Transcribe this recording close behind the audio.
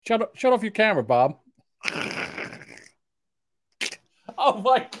Shut off your camera, Bob. Oh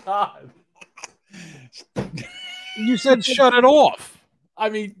my God. You said shut it off. I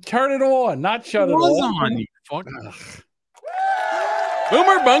mean, turn it on, not shut it was off. on, you fuck.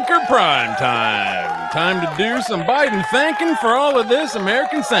 Boomer Bunker Prime Time. Time to do some Biden thanking for all of this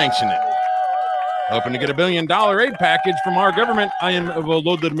American sanctioning. Hoping to get $1 billion aid package from our government, I am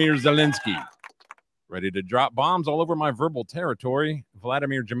Volodymyr Zelensky. Ready to drop bombs all over my verbal territory,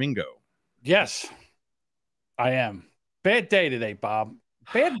 Vladimir Jamingo. Yes, I am. Bad day today, Bob.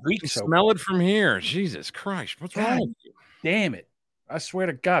 Bad week. Smell it from here. Jesus Christ. What's wrong with you? Damn it. I swear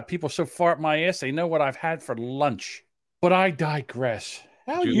to God, people so far up my ass, they know what I've had for lunch. But I digress.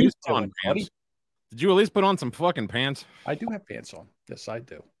 How you doing, buddy? Did you at least put on some fucking pants? I do have pants on. Yes, I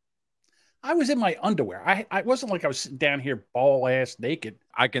do. I was in my underwear. I wasn't like I was sitting down here ball ass naked.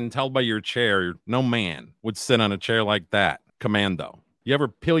 I can tell by your chair, no man would sit on a chair like that. Commando. You ever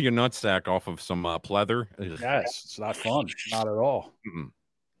peel your nutsack off of some pleather? Yes, it's not fun. Not at all.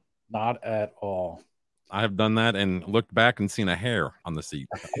 Not at all. I have done that and looked back and seen a hair on the seat.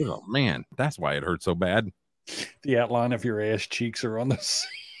 Oh, man, that's why it hurt so bad. The outline of your ass cheeks are on the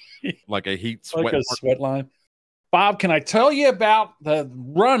seat. Like a heat sweat. Like a sweat line. Bob, can I tell you about the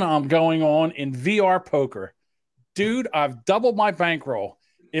run I'm going on in VR poker? Dude, I've doubled my bankroll.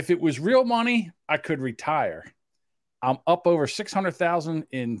 If it was real money, I could retire. I'm up over 600,000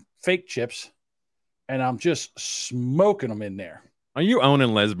 in fake chips, and I'm just smoking them in there. Are you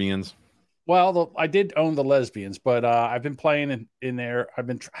owning lesbians? Well, I did own the lesbians, but I've been playing in there.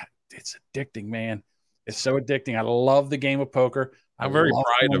 It's addicting, man. It's so addicting. I love the game of poker. I'm very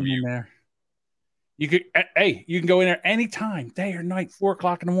proud of you. There. You can go in there anytime, day or night, 4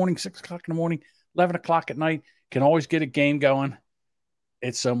 o'clock in the morning, 6 o'clock in the morning, 11 o'clock at night. Can always get a game going.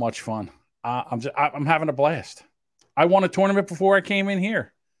 It's so much fun. I'm having a blast. I won a tournament before I came in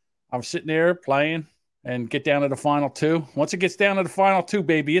here. I'm sitting there playing and get down to the final two. Once it gets down to the final two,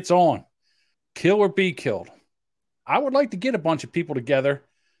 baby, it's on. Kill or be killed. I would like to get a bunch of people together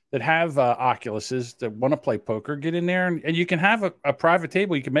that have Oculuses that want to play poker. Get in there and you can have a private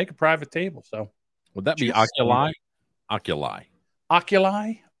table. You can make a private table. So would that be Oculi? Oculi.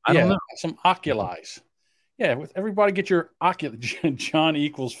 Oculi? I don't know. Some Oculis. Yeah, with everybody get your Oculi. John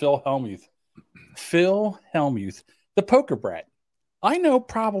equals Phil Hellmuth. Phil Hellmuth, the poker brat. I know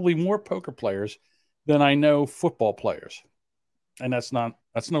probably more poker players than I know football players. And that's no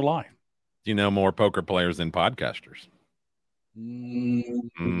lie. Do you know more poker players than podcasters?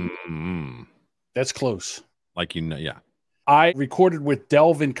 That's close. Like, yeah. I recorded with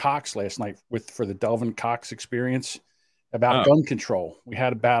Delvin Cox last night for the Delvin Cox experience about gun control. We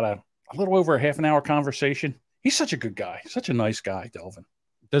had about a little over a half an hour conversation. He's such a good guy. Such a nice guy, Delvin.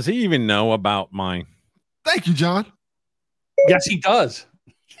 Does he even know about my... Thank you, John. Yes, he does.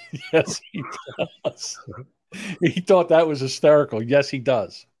 Yes, he does. He thought that was hysterical. Yes, he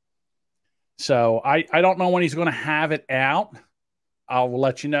does. So I don't know when he's going to have it out. I'll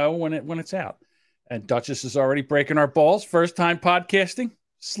let you know when it's out. And Duchess is already breaking our balls. First time podcasting.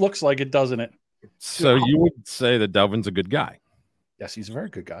 This looks like it, doesn't it? So you would say that Delvin's a good guy? Yes, he's a very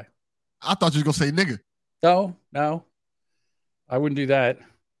good guy. I thought you were going to say nigga. No. I wouldn't do that.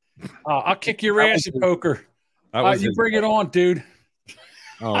 I'll kick your ass at poker. You bring it on, dude.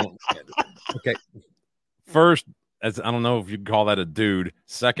 Oh, okay. First, I don't know if you'd call that a dude.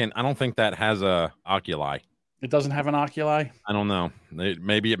 Second, I don't think that has a Oculi. It doesn't have an Oculi? I don't know.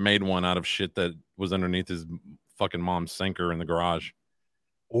 Maybe it made one out of shit that was underneath his fucking mom's sinker in the garage.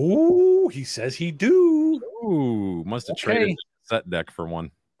 Oh, he says he do. Ooh, must have traded the set deck for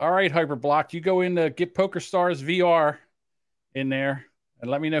one. All right, Hyperblock. You go in to get Poker Stars VR in there and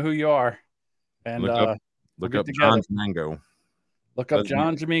let me know who you are. And look up John Mango. Look up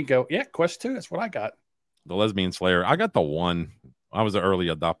John Jamingo. Yeah, Quest 2. That's what I got. The Lesbian Slayer. I got the one. I was an early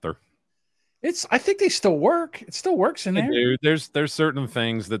adopter. I think they still work. It still works in there. Dude, there's certain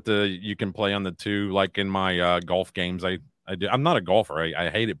things that you can play on the two. Like in my golf games, I do. I'm not a golfer.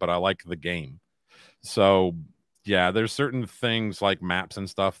 I hate it, but I like the game. So yeah, there's certain things like maps and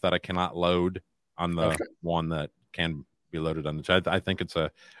stuff that I cannot load on the one that can be loaded on the chat. I think it's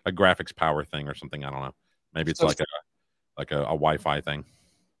a graphics power thing or something. I don't know. Maybe it's like a Wi-Fi thing.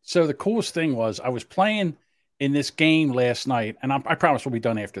 So the coolest thing was I was playing in this game last night, and I promise we'll be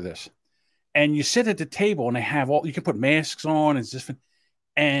done after this. And you sit at the table, and they have you can put masks on, and different.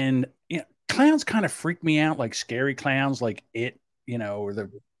 And clowns kind of freak me out, like scary clowns, like it, or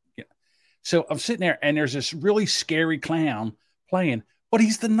the. So I'm sitting there, and there's this really scary clown playing, but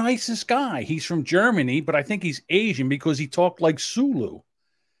he's the nicest guy. He's from Germany, but I think he's Asian because he talked like Sulu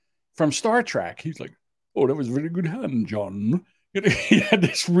from Star Trek. He's like, "Oh, that was a very good hand, John. He had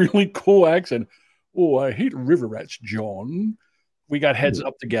this really cool accent. Oh, I hate river rats, John. We got heads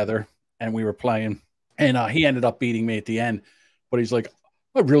up together and we were playing, and he ended up beating me at the end. But he's like,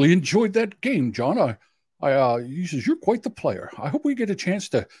 I really enjoyed that game, John. He says, you're quite the player. I hope we get a chance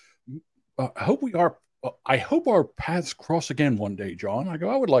to, I hope our paths cross again one day, John. I go,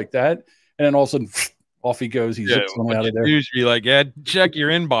 I would like that. And then all of a sudden, off he goes. He zips on out of there. You should be like, yeah, check your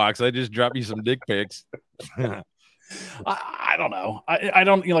inbox. I just dropped you some dick pics. I don't know. I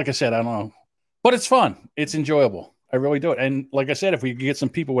don't, like I said, I don't know. But it's fun. It's enjoyable. I really do it. And like I said, if we could get some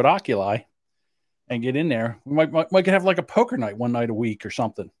people with Oculi and get in there, we might have like a poker night one night a week or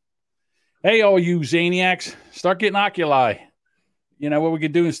something. Hey, all you Zaniacs, start getting Oculi. You know what we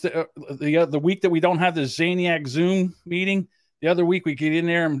could do instead? The week that we don't have the Zaniac Zoom meeting, the other week we could get in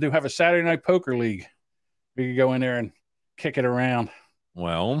there and have a Saturday night poker league. We could go in there and kick it around.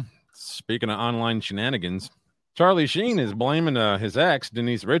 Well, speaking of online shenanigans, Charlie Sheen is blaming his ex,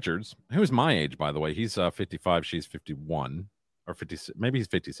 Denise Richards, who's my age, by the way. He's 55, she's 51, or 56. Maybe he's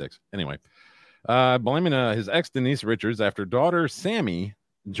 56. Anyway, blaming his ex, Denise Richards, after daughter Sammy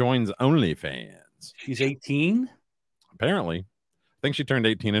joins OnlyFans. She's 18? Apparently. I think she turned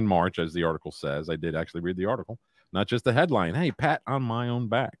 18 in March, as the article says. I did actually read the article, not just the headline. Hey, pat on my own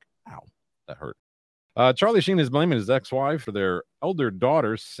back. Ow, that hurt. Charlie Sheen is blaming his ex-wife for their elder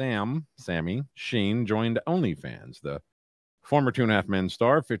daughter, Sammy Sheen, joined OnlyFans. The former 2.5 Men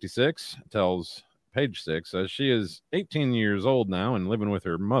star, 56, tells Page Six, she is 18 years old now and living with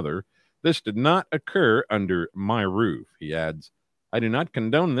her mother. This did not occur under my roof. He adds, I do not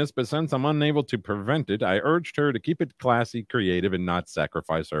condone this, but since I'm unable to prevent it, I urged her to keep it classy, creative, and not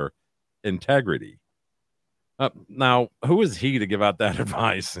sacrifice her integrity. Now, who is he to give out that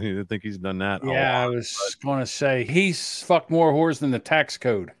advice? You think he's done that? Yeah, I was going to say he's fucked more whores than the tax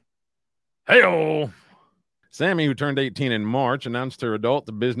code. Hey-o! Sammy, who turned 18 in March, announced her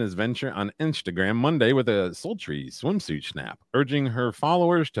adult-to-business venture on Instagram Monday with a sultry swimsuit snap, urging her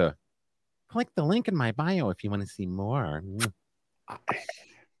followers to click the link in my bio if you want to see more.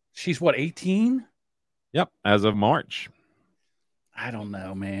 She's what, 18? Yep, as of March. I don't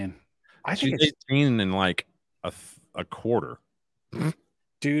know, man. I think she's 18 in like a quarter.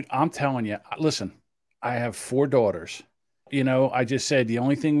 Dude, I'm telling you, listen, I have 4 daughters. You know, I just said the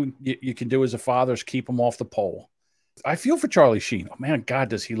only thing you can do as a father is keep them off the pole. I feel for Charlie Sheen. Oh, man, God,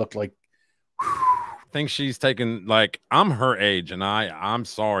 does he look like... I think she's taken, like, I'm her age, and I'm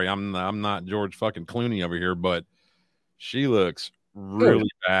sorry, I'm not George fucking Clooney over here, but she looks really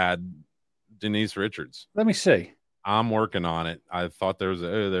bad. Denise Richards. Let me see. I'm working on it. I thought there was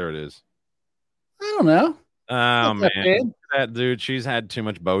there it is. I don't know. Oh, man. That dude, she's had too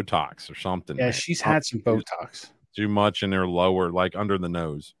much Botox or something. Yeah, man. she's had some Botox. Too much in her lower, like under the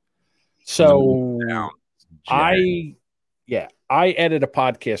nose. So I edit a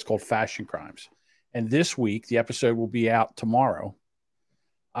podcast called Fashion Crimes. And this week, the episode will be out tomorrow.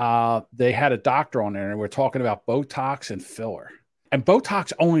 They had a doctor on there, and we're talking about Botox and filler. And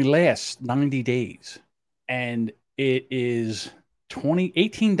Botox only lasts 90 days. And it is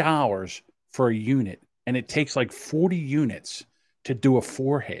 $18 for a unit. And it takes like 40 units to do a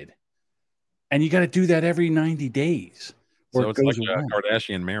forehead. And you got to do that every 90 days. So it's like a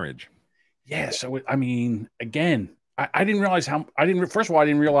Kardashian marriage. Yeah. So, I mean, again, I didn't realize first of all, I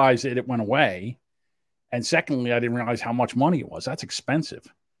didn't realize that it went away. And secondly, I didn't realize how much money it was. That's expensive.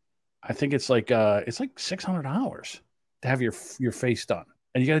 I think it's like $600 to have your face done.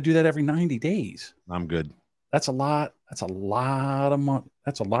 And you got to do that every 90 days. I'm good. That's a lot. That's a lot of money.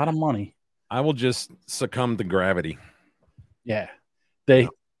 That's a lot of money. I will just succumb to gravity. Yeah.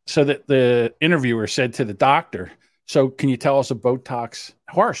 So that the interviewer said to the doctor, so can you tell us a Botox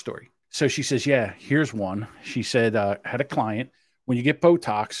horror story? So she says, yeah, here's one. She said, had a client, when you get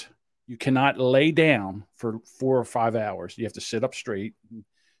Botox, you cannot lay down for 4 or 5 hours. You have to sit up straight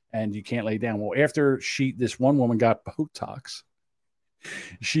and you can't lay down. Well, after this one woman got Botox,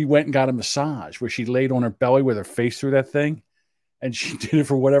 she went and got a massage where she laid on her belly with her face through that thing. And she did it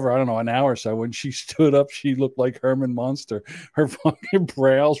for whatever, I don't know, an hour or so. When she stood up, she looked like Herman Munster. Her fucking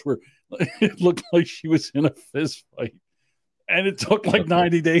brows it looked like she was in a fist fight. And it took like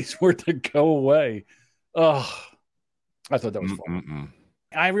 90 days for it to go away. Oh, I thought that was fun.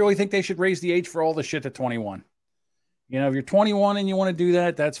 I really think they should raise the age for all the shit to 21. You know, if you're 21 and you want to do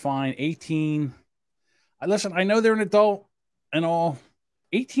that, that's fine. 18. Listen, I know they're an adult and all.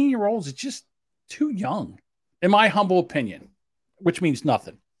 18-year-olds, it's just too young, in my humble opinion. Which means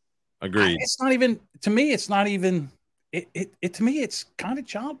nothing. Agreed. It's not even, to me, it's not even, to me, it's kind of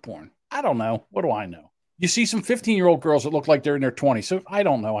child porn. I don't know. What do I know? You see some 15-year-old girls that look like they're in their 20s. So I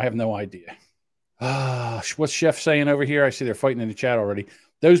don't know. I have no idea. What's Chef saying over here? I see they're fighting in the chat already.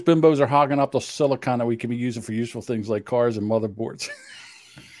 Those bimbos are hogging up the silicon that we can be using for useful things like cars and motherboards.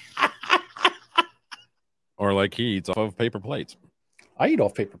 Or like he eats off of paper plates. I eat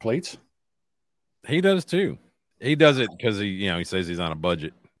off paper plates. He does too. He does it because he says he's on a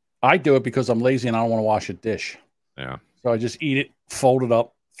budget. I do it because I'm lazy and I don't want to wash a dish. Yeah. So I just eat it, fold it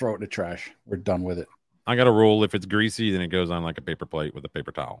up, throw it in the trash. We're done with it. I got a rule. If it's greasy, then it goes on like a paper plate with a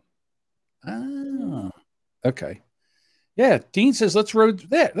paper towel. Oh, okay. Yeah. Dean says, let's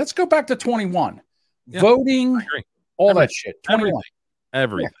go back to 21. Yeah, voting, all that shit. 21.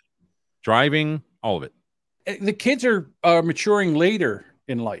 Everything. Yeah. Driving, all of it. The kids are maturing later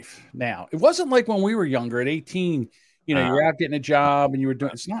in life now. It wasn't like when we were younger at 18, you're out getting a job and you were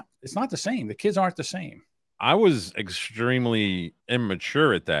doing, it's not the same. The kids aren't the same. I was extremely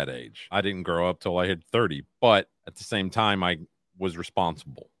immature at that age. I didn't grow up till I hit 30, but at the same time, I was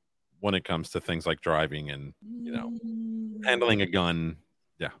responsible when it comes to things like driving and, handling a gun.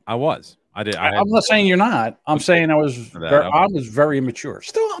 Yeah, I was. I'm not saying you're not. I'm saying I was very immature.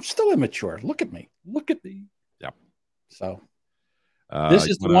 I'm still immature. Look at me. Yeah. So this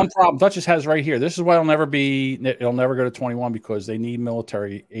is the one problem Duchess has right here. This is why it'll never go to 21 because they need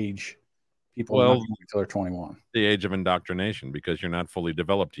military age people until they're 21. The age of indoctrination because you're not fully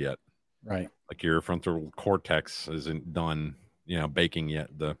developed yet. Right. Like your frontal cortex isn't done, baking yet.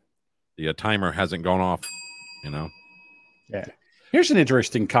 The timer hasn't gone off, Yeah. Here's an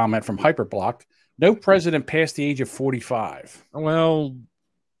interesting comment from Hyperblocked. No president past the age of 45. Well,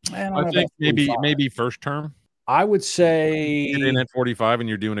 I think maybe first term. I would say get in at 45 and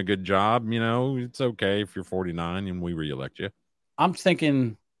you're doing a good job. It's okay if you're 49 and we reelect you. I'm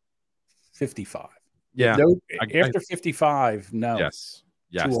thinking 55. Yeah. After 55, no. Yes.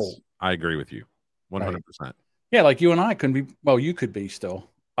 Too old. I agree with you 100%. Right. Yeah, like you and I couldn't be. Well, you could be still.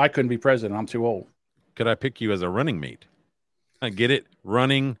 I couldn't be president. I'm too old. Could I pick you as a running mate? I get it.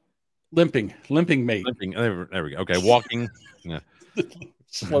 Running. Limping mate. Limping. There we go. Okay. Walking. Yeah.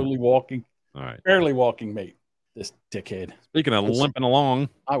 Slowly walking. All right. Barely walking mate. This dickhead. Speaking of limping along.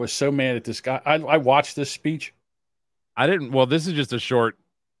 I was so mad at this guy. I watched this speech. I didn't. Well, this is just a short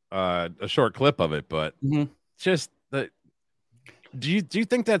clip of it, but just that. Do you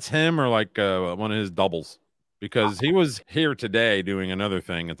think that's him or like one of his doubles? Because he was here today doing another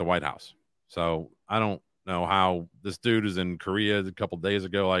thing at the White House. So I don't know how this dude is in Korea a couple days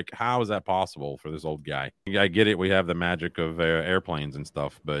ago. Like, how is that possible for this old guy? I get it. We have the magic of airplanes and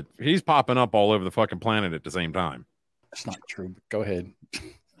stuff, but he's popping up all over the fucking planet at the same time. That's not true. But go ahead.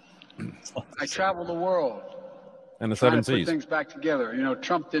 I travel the world. And the seven seas. Put things back together.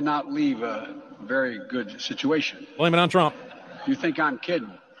 Trump did not leave a very good situation. Blame it on Trump. You think I'm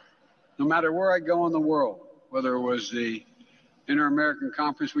kidding? No matter where I go in the world, whether it was the Inter-American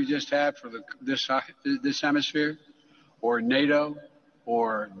Conference we just had for this hemisphere, or NATO,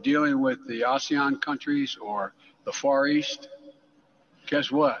 or dealing with the ASEAN countries or the Far East,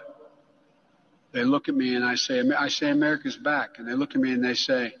 guess what? They look at me and I say America's back, and they look at me and they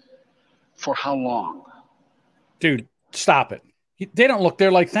say, for how long? Dude, stop it. They don't look.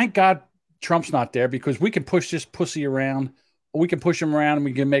 They're like, thank God Trump's not there because we can push this pussy around. We can push him around and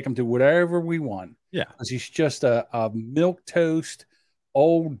we can make him do whatever we want. Yeah. Because he's just a milquetoast,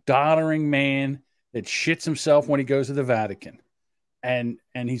 old, doddering man that shits himself when he goes to the Vatican. And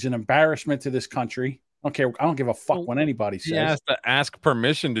he's an embarrassment to this country. I don't care. I don't give a fuck what anybody says. He has to ask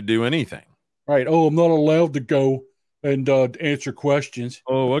permission to do anything. Right. Oh, I'm not allowed to go and answer questions.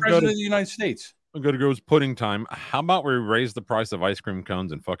 Oh, President of the United States. I got to go. It's pudding time. How about we raise the price of ice cream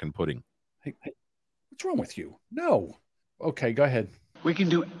cones and fucking pudding? Hey, what's wrong with you? No. Okay, go ahead. We can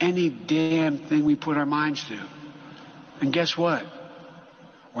do any damn thing we put our minds to. And guess what?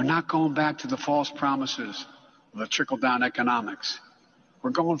 We're not going back to the false promises of the trickle-down economics. We're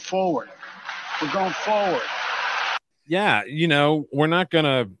going forward. We're going forward. Yeah, we're not going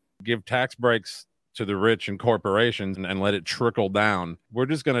to give tax breaks to the rich and corporations and let it trickle down. We're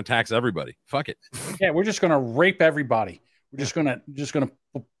just going to tax everybody. Fuck it. Yeah, we're just going to rape everybody. We're just going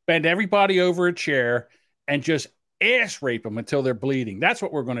to bend everybody over a chair and just ass rape them until they're bleeding. That's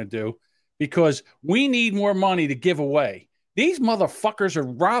what we're going to do because we need more money to give away. These motherfuckers are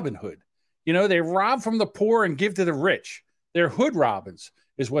Robin Hood. They rob from the poor and give to the rich. They're hood robins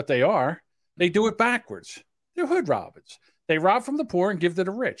is what they are. They do it backwards. They're hood robins. They rob from the poor and give to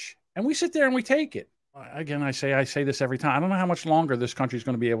the rich. And we sit there and we take it. Again, I say this every time. I don't know how much longer this country is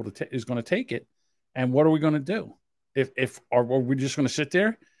going to be able to is going to take it. And what are we going to do? Are we just going to sit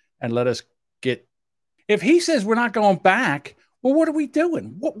there and let us get? If he says we're not going back, well, what are we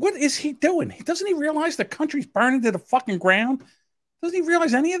doing? What is he doing? Doesn't he realize the country's burning to the fucking ground? Doesn't he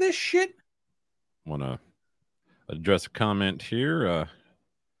realize any of this shit? want to address a comment here.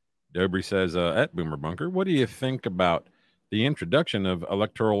 Dobry says, at Boomer Bunker, what do you think about the introduction of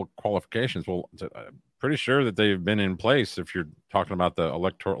electoral qualifications? Well, I'm pretty sure that they've been in place. If you're talking about the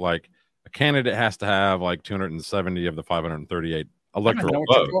electoral, like a candidate has to have like 270 of the 538 electoral I don't know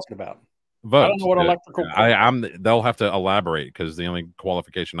what votes. you're talking about. Votes. I don't know what electrical. They'll have to elaborate because the only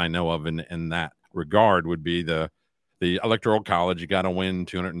qualification I know of in that regard would be the electoral college. You got to win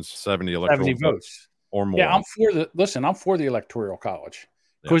 270 electoral votes or more. Yeah, I'm for the electoral college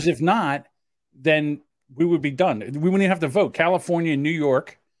because if not, then we would be done. We wouldn't even have to vote. California and New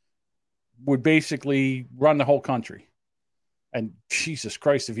York would basically run the whole country. And Jesus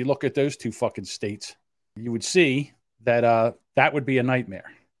Christ, if you look at those two fucking states, you would see that that would be a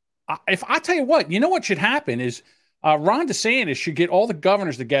nightmare. If I tell you what should happen is Ron DeSantis should get all the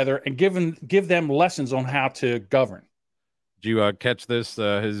governors together and give them lessons on how to govern. Did you catch this?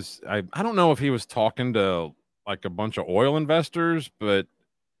 I don't know if he was talking to like a bunch of oil investors, but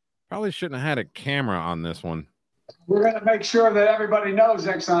probably shouldn't have had a camera on this one. We're going to make sure that everybody knows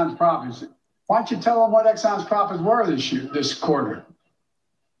Exxon's profits. Why don't you tell them what Exxon's profits were this quarter?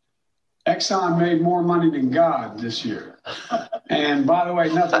 Exxon made more money than God this year. And by the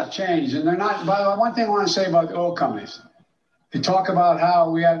way, nothing changed. And they're not, by the way, one thing I want to say about the oil companies. They talk about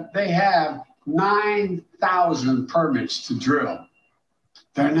how they have 9,000 permits to drill.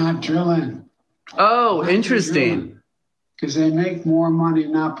 They're not drilling. Oh, interesting. Because they make more money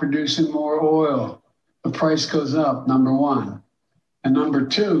not producing more oil. The price goes up, number one. And number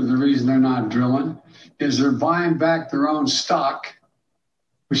two, the reason they're not drilling is they're buying back their own stock,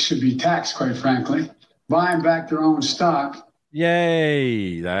 which should be taxed, quite frankly, buying back their own stock.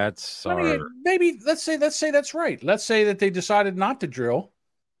 Yay, that's maybe let's say that's right. Let's say that they decided not to drill.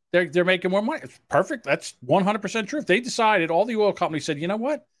 They're making more money. It's perfect. That's 100% true. If they decided, all the oil companies said, you know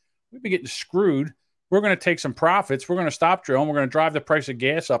what? We've been getting screwed. We're going to take some profits. We're going to stop drilling. We're going to drive the price of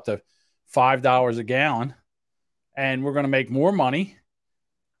gas up to $5 a gallon. And we're going to make more money.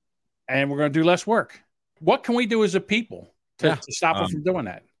 And we're going to do less work. What can we do as a people to stop them from doing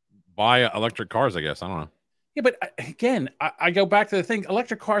that? Buy electric cars, I guess. I don't know. Yeah, but again, I go back to the thing.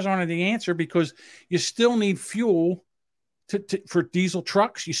 Electric cars aren't the answer because you still need fuel for diesel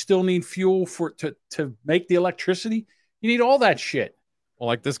trucks. You still need fuel to make the electricity. You need all that shit. Well,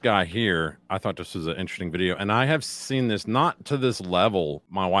 like this guy here, I thought this was an interesting video. And I have seen this not to this level.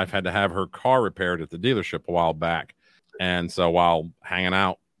 My wife had to have her car repaired at the dealership a while back. And so while hanging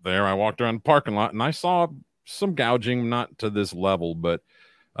out there, I walked around the parking lot and I saw some gouging, not to this level, but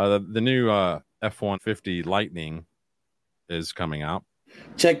the new F-150 Lightning is coming out.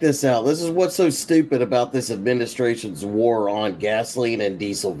 Check this out. This is what's so stupid about this administration's war on gasoline and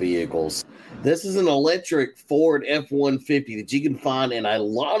diesel vehicles. This is an electric Ford F-150 that you can find in a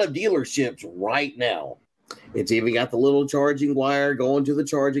lot of dealerships right now. It's even got the little charging wire going to the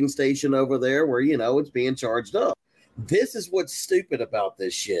charging station over there where, it's being charged up. This is what's stupid about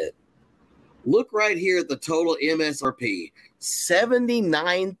this shit. Look right here at the total MSRP,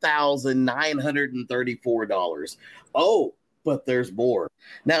 $79,934. Oh, but there's more.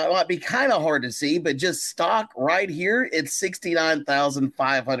 Now, it might be kind of hard to see, but just stock right here, it's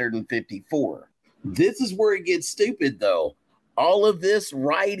 $69,554. This is where it gets stupid, though. All of this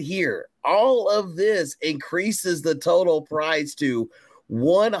right here, all of this increases the total price to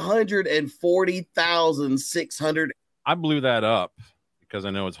 $140,600. I blew that up because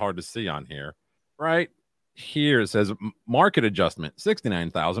I know it's hard to see on here. Right here, it says market adjustment,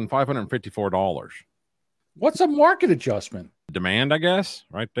 $69,554. What's a market adjustment? Demand, I guess,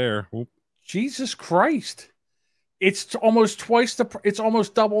 right there. Oop. Jesus Christ. It's almost it's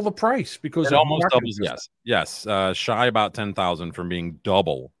almost double the price because it almost doubles. Yes. Shy about 10,000 from being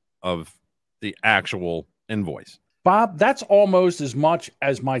double of the actual invoice. Bob, that's almost as much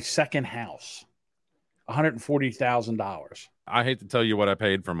as my second house. $140,000. I hate to tell you what I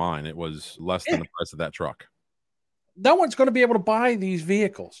paid for mine. It was less than the price of that truck. No one's going to be able to buy these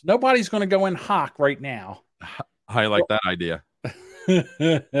vehicles. Nobody's going to go in hock right now. I like that idea. They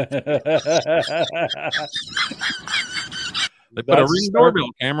put a Ring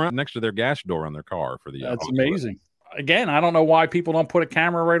doorbell camera next to their gas door on their car for the. That's amazing. Again, I don't know why people don't put a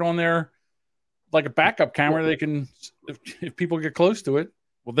camera right on there, like a backup camera. They can, if people get close to it.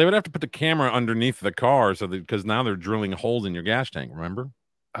 Well, they would have to put the camera underneath the car because now they're drilling holes in your gas tank. Remember?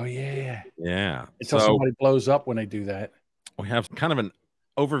 Oh yeah. Until somebody blows up when they do that. We have kind of an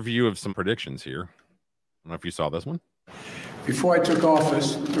overview of some predictions here. I don't know if you saw this one. Before I took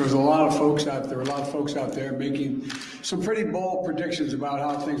office, there were a lot of folks out there making some pretty bold predictions about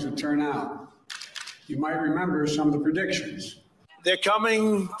how things would turn out. You might remember some of the predictions. They're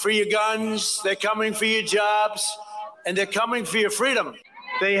coming for your guns, they're coming for your jobs, and they're coming for your freedom.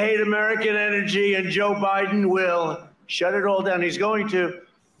 They hate American energy, and Joe Biden will shut it all down. He's going to.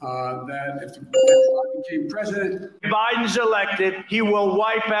 That if Trump became president, Biden's elected, he will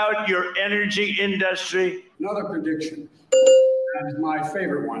wipe out your energy industry. another prediction, and my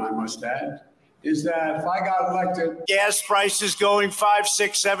favorite one, I must add, is that if I got elected, Gas prices going $5,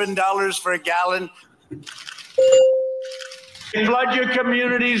 $6, $7 for a gallon. Flood your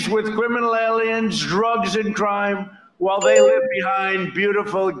communities with criminal aliens, drugs, and crime while they live behind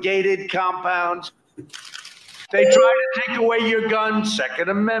beautiful gated compounds. They try to take away your gun, Second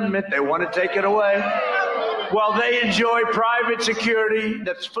Amendment. They want to take it away while they enjoy private security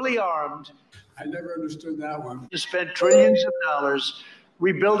that's fully armed. I never understood that one. To spend trillions of dollars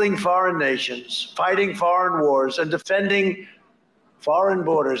rebuilding foreign nations, fighting foreign wars, and defending foreign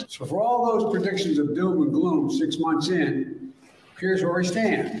borders. So for all those predictions of doom and gloom 6 months in, here's where we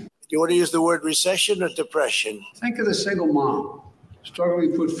stand. Do you want to use the word recession or depression? Think of the single mom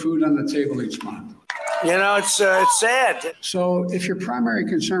struggling to put food on the table each month. You know, it's sad. So if your primary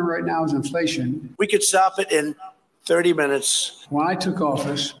concern right now is inflation, We could stop it in 30 minutes. when I took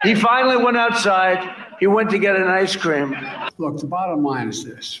office, He finally went outside. He went to get an ice cream. look, the bottom line is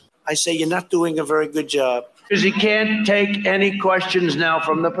this. I say you're not doing a very good job. Because he can't take any questions now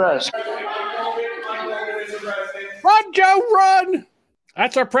from the press. Run, Joe, run!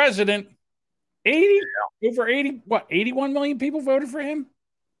 That's our president. 81 million people voted for him?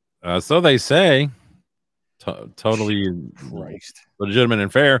 So they say. Totally Christ. legitimate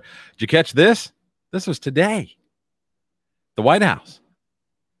and fair. Did you catch this? This was today. The White House.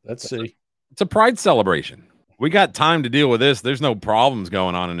 Let's see. It's a pride celebration. We got time to deal with this. There's no problems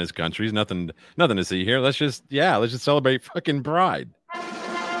going on in this country. There's nothing to see here. Let's just celebrate fucking pride.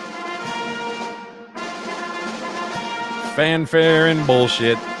 Fanfare and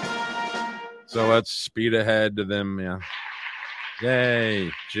bullshit. So let's speed ahead to them. Yeah.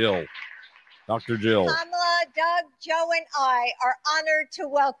 Yay, Jill. Dr. Jill. Kamala, Doug, Joe, and I are honored to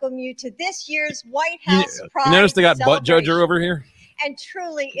welcome you to this year's White House Pride. You notice they got butt celebration. judger over here? And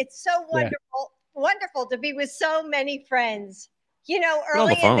truly, it's so wonderful to be with so many friends. You know, all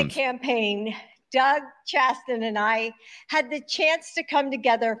the early in the phones. campaign, Doug Chaston and I had the chance to come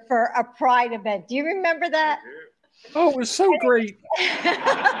together for a Pride event. Do you remember that? Oh, it was so great.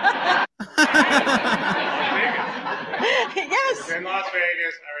 Yes. In Las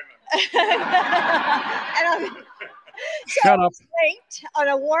Vegas, I remember. And Shut up. late on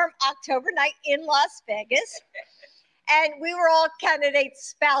a warm October night in Las Vegas. And we were all candidates'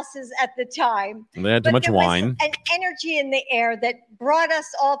 spouses at the time. They had too But much there was wine. an energy in the air that brought us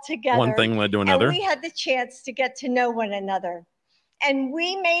all together. One thing led to another. And we had the chance to get to know one another. And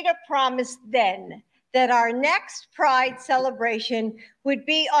we made a promise then that our next Pride celebration would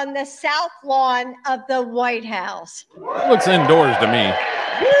be on the south lawn of the White House. Looks indoors to me.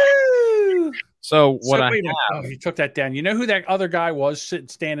 Woo! So what So I wait a minute. have, Oh, you took that down. You know who that other guy was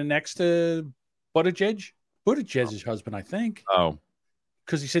standing next to Buttigieg? Buttigieg's husband, I think. oh,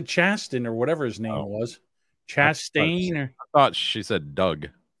 Because he said Chaston or whatever his name was. Chastain or I thought she said Doug.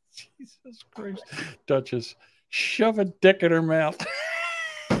 Jesus Christ. Duchess. Shove a dick in her mouth.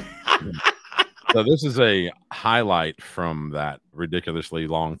 So this is a highlight from that ridiculously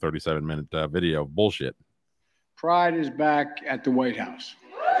long 37-minute video of bullshit. Pride is back at the White House.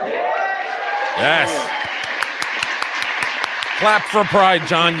 Yes. Clap for pride,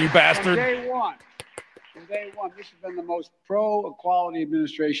 John, you From bastard. day one, this has been the most pro-equality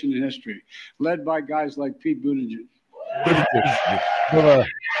administration in history, led by guys like Pete Buttigieg.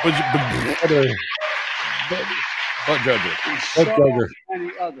 Butt judger. So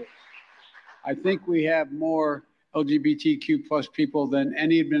many others. I think we have more LGBTQ plus people than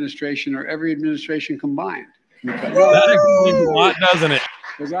any administration or every administration combined. That explains a lot, doesn't it?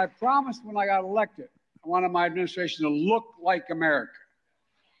 Because I promised when I got elected, I wanted my administration to look like America.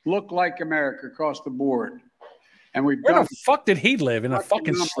 Look like America across the board. And we've Where done the fuck did he live? In a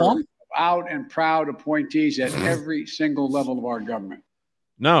fucking number slum? of out and proud appointees at every single level of our government.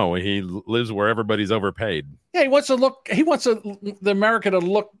 No, he lives where everybody's overpaid. Yeah, he wants the America to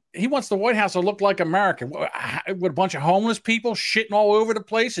look. He wants the White House to look like America with a bunch of homeless people shitting all over the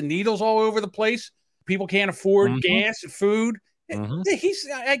place and needles all over the place. People can't afford gas and food. He's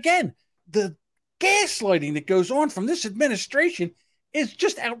again, the gaslighting that goes on from this administration is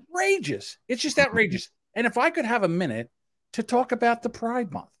just outrageous. It's just outrageous. And if I could have a minute to talk about the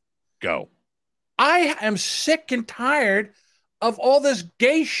Pride Month, go. I am sick and tired of all this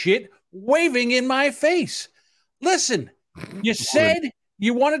gay shit waving in my face. Listen, you said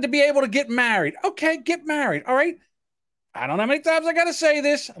you wanted to be able to get married. Okay, get married. All right. I don't know how many times I got to say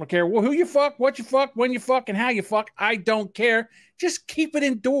this. I don't care who you fuck, what you fuck, when you fuck, and how you fuck. I don't care. Just keep it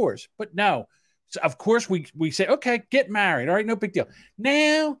indoors. But no. So of course, we say, okay, get married. All right, no big deal.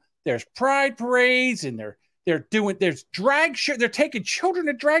 Now there's pride parades and there's drag shows. They're taking children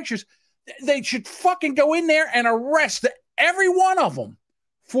to drag shows. They should fucking go in there and arrest every one of them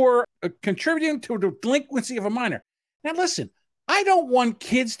for contributing to the delinquency of a minor. Now, listen, I don't want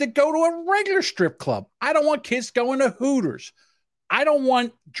kids to go to a regular strip club. I don't want kids going to Hooters. I don't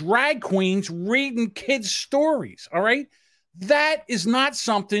want drag queens reading kids' stories, all right? That is not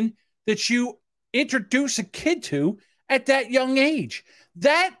something that you introduce a kid to at that young age.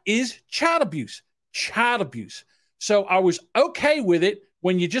 That is child abuse. Child abuse. So I was okay with it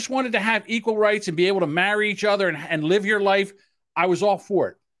when you just wanted to have equal rights and be able to marry each other and live your life. I was all for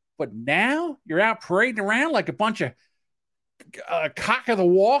it. But now you're out parading around like a bunch of cock of the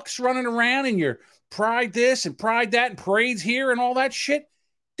walks running around and you're pride this and pride that and parades here and all that shit.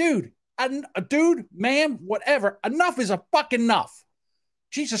 Dude, ma'am, whatever. Enough is a fucking enough.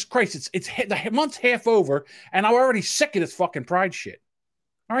 Jesus Christ, it's the month's half over and I'm already sick of this fucking pride shit.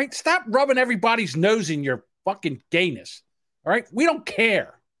 All right, stop rubbing everybody's nose in your fucking gayness. All right, we don't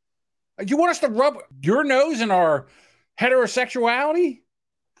care. You want us to rub your nose in our heterosexuality?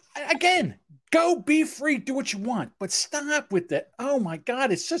 Again, go be free, do what you want, but stop with that. Oh my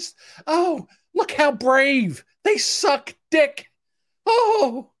God, it's just, oh, look how brave. They suck dick.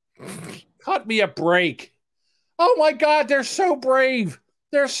 Oh, cut me a break. Oh my God, they're so brave.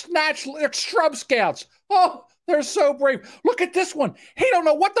 They're Scrub Scouts. Oh, they're so brave. Look at this one. He don't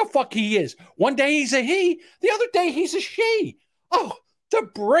know what the fuck he is. One day he's a he, the other day he's a she. Oh, the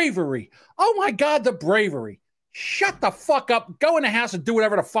bravery. Oh my God, the bravery. Shut the fuck up. Go in the house and do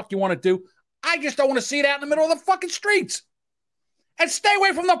whatever the fuck you want to do. I just don't want to see it out in the middle of the fucking streets. And stay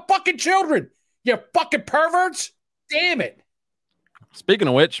away from the fucking children, you fucking perverts. Damn it. Speaking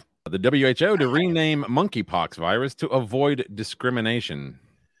of which, the WHO to rename monkeypox virus to avoid discrimination.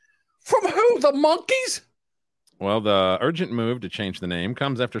 From who? The monkeys? Well, the urgent move to change the name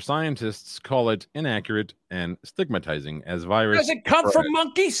comes after scientists call it inaccurate and stigmatizing as virus. Does it come from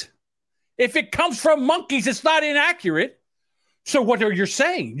monkeys? If it comes from monkeys, it's not inaccurate. So what are you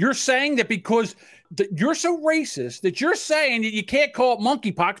saying? You're saying that because you're so racist that you're saying that you can't call it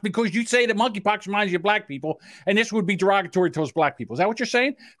monkeypox because you say that monkeypox reminds you of black people and this would be derogatory towards black people. Is that what you're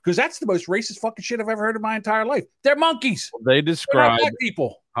saying? Because that's the most racist fucking shit I've ever heard in my entire life. They're monkeys. They describe black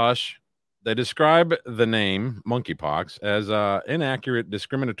people. Hush. They describe the name monkeypox as inaccurate,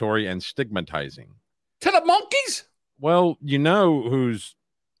 discriminatory, and stigmatizing. To the monkeys? Well, you know who's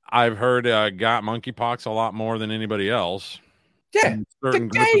I've heard got monkeypox a lot more than anybody else. Yeah, the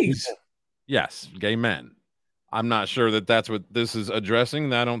gays. Yes, gay men. I'm not sure that that's what this is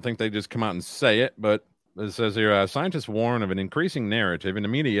addressing. I don't think they just come out and say it, but it says here, scientists warn of an increasing narrative in the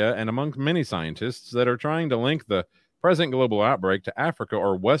media and among many scientists that are trying to link the present global outbreak to Africa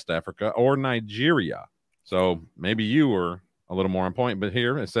or West Africa or Nigeria. So maybe you were a little more on point, but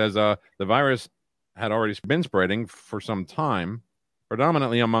here it says the virus had already been spreading for some time,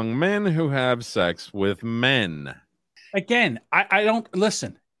 predominantly among men who have sex with men. Again, I don't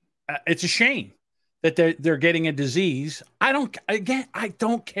listen. It's a shame that they're getting a disease. I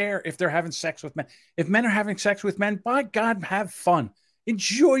don't care if they're having sex with men. If men are having sex with men, by God, have fun.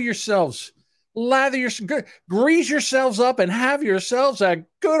 Enjoy yourselves. Grease yourselves up and have yourselves a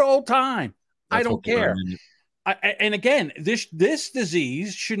good old time. I don't care. And again, this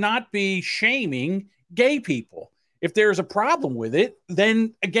disease should not be shaming gay people. If there's a problem with it,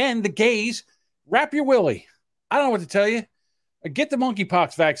 then again, the gays, wrap your willy. I don't know what to tell you. Get the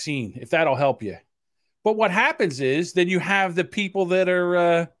monkeypox vaccine if that'll help you. But what happens is then you have the people that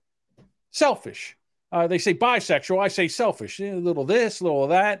are selfish. They say bisexual. I say selfish. A little this, a little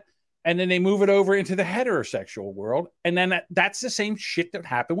that. And then they move it over into the heterosexual world. And then that's the same shit that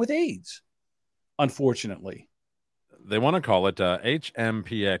happened with AIDS, unfortunately. They want to call it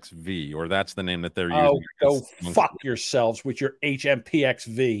HMPXV, or that's the name that they're using. Oh, go fuck yourselves with your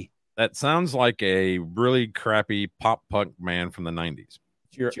HMPXV. That sounds like a really crappy pop punk man from the 90s.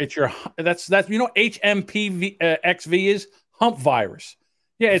 That's you know HMPXV is hump virus.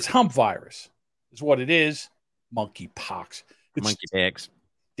 Yeah, it's hump virus. Is what it is. Monkeypox. Monkeypox.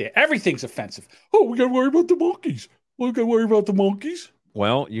 Yeah, everything's offensive. Oh, we got to worry about the monkeys. We got to worry about the monkeys.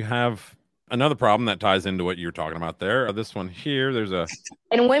 Well, you have another problem that ties into what you're talking about there. This one here, there's a...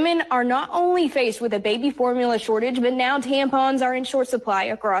 And women are not only faced with a baby formula shortage, but now tampons are in short supply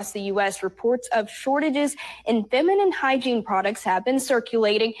across the U.S. Reports of shortages in feminine hygiene products have been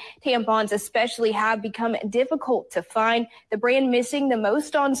circulating. Tampons especially have become difficult to find. The brand missing the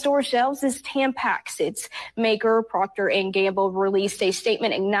most on store shelves is Tampax. Its maker, Procter & Gamble, released a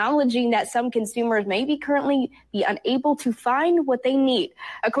statement acknowledging that some consumers may be currently be unable to find what they need.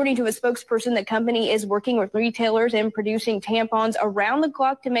 According to a spokesperson, the company is working with retailers and producing tampons around the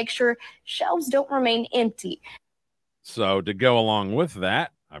clock to make sure shelves don't remain empty. So to go along with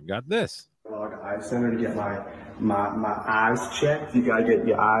that, I've got this. Eye center to get my eyes checked. You gotta get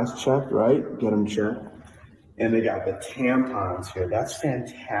your eyes checked, right? Get them checked. And they got the tampons here. That's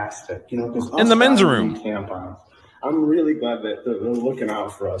fantastic. You know, because in the men's room, tampons. I'm really glad that they're looking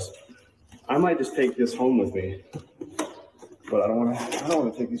out for us. I might just take this home with me. But I don't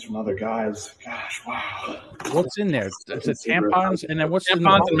want to take these from other guys. Gosh, wow. What's in there? Is it tampons? And then what's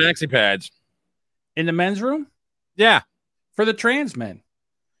tampons and maxi pads in the men's room? Yeah, for the trans men.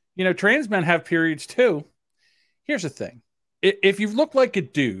 You know, trans men have periods too. Here's the thing: if you look like a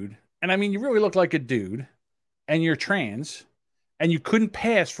dude, and I mean you really look like a dude, and you're trans, and you couldn't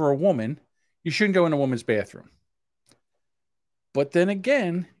pass for a woman, you shouldn't go in a woman's bathroom. But then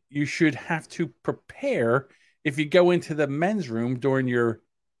again, you should have to prepare. If you go into the men's room during your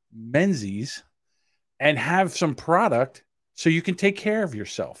menses and have some product so you can take care of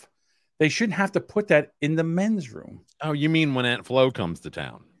yourself. They shouldn't have to put that in the men's room. Oh, you mean when Aunt Flo comes to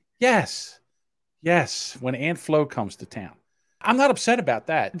town? Yes. Yes, when Aunt Flo comes to town. I'm not upset about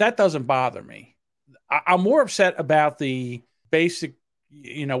that. That doesn't bother me. I'm more upset about the basic,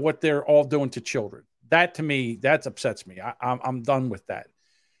 you know, what they're all doing to children. That to me, that upsets me. I'm done with that.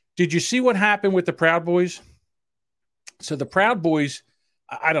 Did you see what happened with the Proud Boys? So the Proud Boys,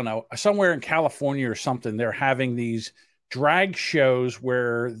 I don't know, somewhere in California or something, they're having these drag shows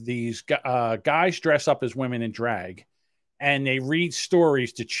where these guys dress up as women in drag and they read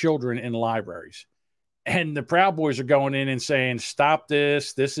stories to children in libraries. And the Proud Boys are going in and saying, stop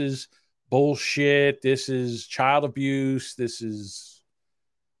this. This is bullshit. This is child abuse. This is,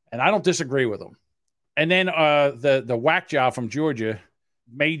 and I don't disagree with them. And then the whack job from Georgia,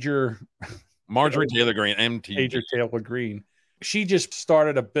 Marjorie Taylor Greene, MT. Major Taylor Greene. She just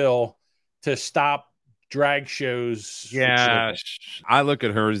started a bill to stop drag shows. Yeah, I look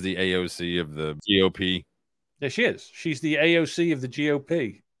at her as the AOC of the GOP. Yeah, she is. She's the AOC of the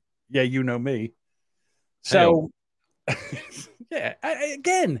GOP. Yeah, you know me. So, yeah,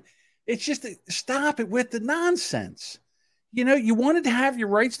 again, it's just stop it with the nonsense. You know, you wanted to have your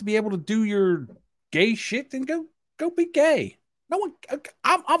rights to be able to do your gay shit, then go be gay. No one,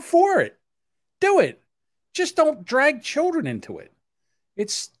 I'm for it. Do it. Just don't drag children into it.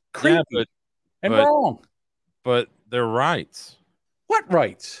 It's creepy and wrong. But their rights. What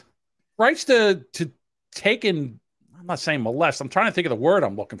rights? Rights to take in, I'm not saying molest. I'm trying to think of the word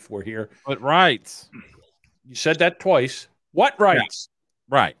I'm looking for here. But rights. You said that twice. What rights?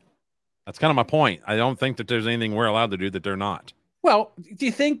 Yeah. Right. That's kind of my point. I don't think that there's anything we're allowed to do that they're not. Well, do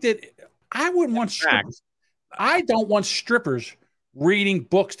you think that I wouldn't want strippers? I don't want strippers reading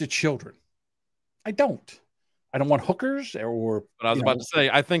books to children. I don't want hookers or. But I was about to say,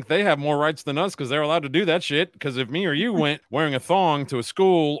 I think they have more rights than us because they're allowed to do that shit. Because if me or you went wearing a thong to a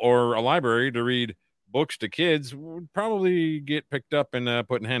school or a library to read books to kids, we'd probably get picked up and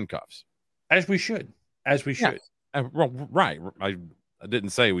put in handcuffs. As we should. Yeah. Right. I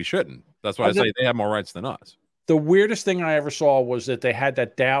didn't say we shouldn't. That's why I say they have more rights than us. The weirdest thing I ever saw was that they had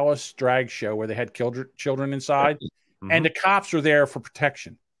that Dallas drag show where they had children inside, and the cops were there for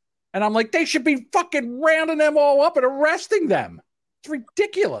protection. And I'm like, they should be fucking rounding them all up and arresting them. It's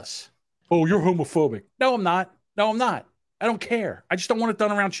ridiculous. Oh, you're homophobic. No, I'm not. I don't care. I just don't want it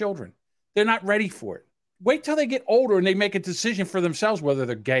done around children. They're not ready for it. Wait till they get older and they make a decision for themselves whether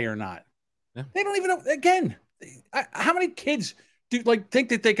they're gay or not. Yeah. They don't even know. Again, how many kids do think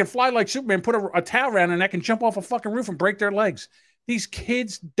that they can fly like Superman, put a towel around their neck and jump off a fucking roof and break their legs? These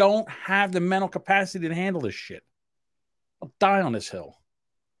kids don't have the mental capacity to handle this shit. I'll die on this hill.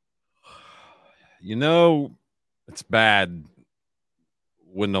 You know, it's bad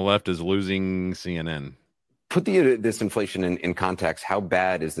when the left is losing CNN. Put this inflation in context. How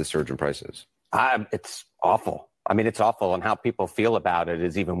bad is the surge in prices? It's awful. I mean, it's awful, and how people feel about it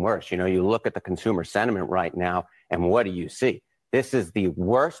is even worse. You know, you look at the consumer sentiment right now, and what do you see? This is the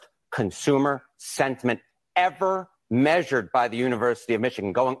worst consumer sentiment ever measured by the University of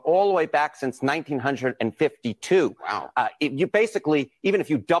Michigan, going all the way back since 1952. Wow. You basically, even if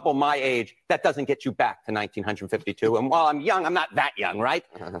you double my age, that doesn't get you back to 1952. And while I'm young, I'm not that young, right?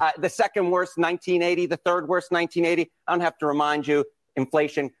 The second worst, 1980. The third worst, 1980. I don't have to remind you,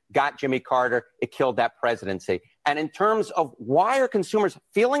 inflation got Jimmy Carter. It killed that presidency. And in terms of why are consumers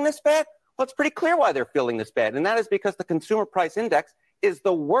feeling this bad? Well, it's pretty clear why they're feeling this bad. And that is because the consumer price index is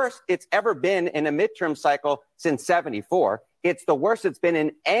the worst it's ever been in a midterm cycle since 74. It's the worst it's been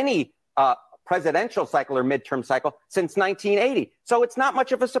in any presidential cycle or midterm cycle since 1980. So it's not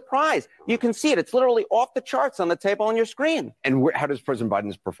much of a surprise. You can see it. It's literally off the charts on the table on your screen. And how does President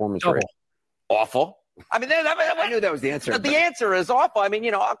Biden's performance rate? Awful. I mean, I knew that was the answer. The answer is awful. I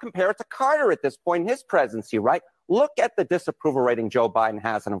mean, I'll compare it to Carter at this point in his presidency, right? Look at the disapproval rating Joe Biden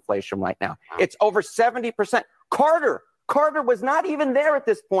has on inflation right now. It's over 70%. Carter was not even there at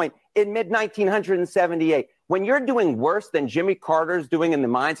this point in mid-1978. When you're doing worse than Jimmy Carter's doing in the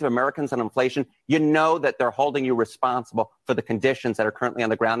minds of Americans on inflation, you know that they're holding you responsible for the conditions that are currently on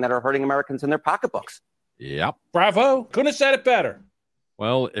the ground that are hurting Americans in their pocketbooks. Yep. Bravo. Couldn't have said it better.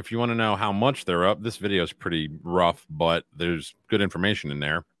 Well, if you want to know how much they're up, this video is pretty rough, but there's good information in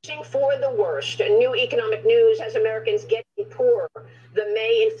there. For the worst, new economic news as Americans get poorer. The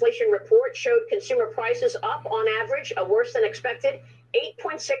May inflation report showed consumer prices up on average, a worse than expected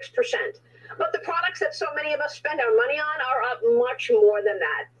 8.6%. But the products that so many of us spend our money on are up much more than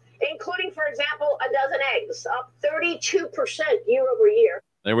that, including, for example, a dozen eggs, up 32% year over year.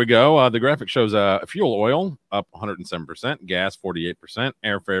 There we go. The graphic shows fuel oil up 107%, gas 48%,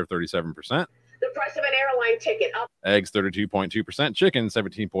 airfare 37%. The price of an airline ticket up. Eggs 32.2%, chicken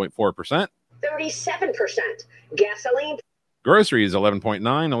 17.4%. 37%. Gasoline. Groceries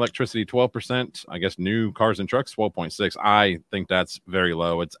 11.9%, electricity 12%. I guess new cars and trucks 12.6%. I think that's very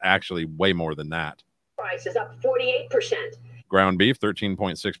low. It's actually way more than that. Price is up 48%. Ground beef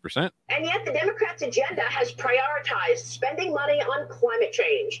 13.6%. And yet the Democrats' agenda has prioritized spending money on climate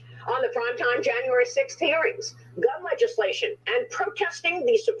change, on the primetime January 6th hearings, gun legislation, and protesting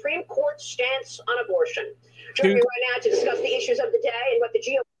the Supreme Court's stance on abortion. Joining me right now to discuss the issues of the day and what the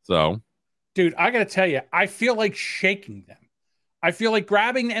GOP... So, dude, I got to tell you, I feel like shaking them. I feel like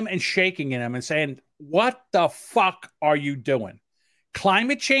grabbing them and shaking them and saying, what the fuck are you doing?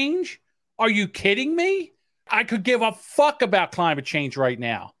 Climate change? Are you kidding me? I could give a fuck about climate change right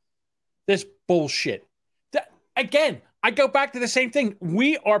now. This bullshit. Again, I go back to the same thing.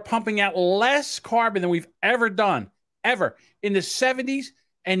 We are pumping out less carbon than we've ever done, ever. In the 70s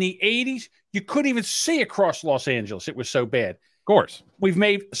and the 80s, you couldn't even see across Los Angeles. It was so bad. Of course. We've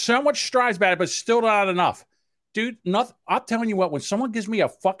made so much strides about it, but still not enough. Dude, I'm telling you what, when someone gives me a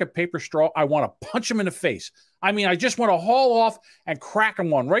fucking paper straw, I want to punch them in the face. I mean, I just want to haul off and crack them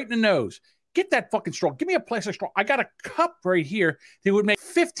one right in the nose. Get that fucking straw. Give me a plastic straw. I got a cup right here that would make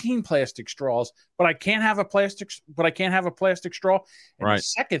 15 plastic straws, but I can't have a plastic straw. And right. The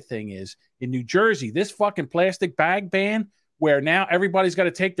second thing is in New Jersey, this fucking plastic bag ban, where now everybody's got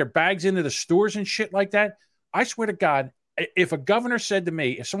to take their bags into the stores and shit like that. I swear to God, if a governor said to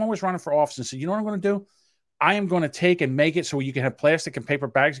me, if someone was running for office and said, you know what I'm going to do? I am going to take and make it so you can have plastic and paper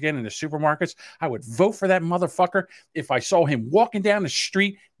bags again in the supermarkets. I would vote for that motherfucker if I saw him walking down the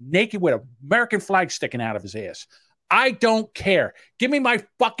street naked with an American flag sticking out of his ass. I don't care. Give me my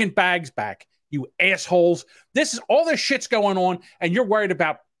fucking bags back, you assholes. This is all this shit's going on, and you're worried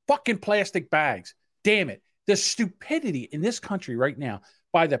about fucking plastic bags. Damn it. The stupidity in this country right now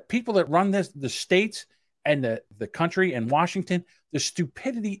by the people that run the states and the country and Washington, the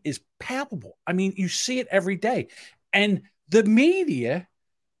stupidity is palpable. I mean, you see it every day. And the media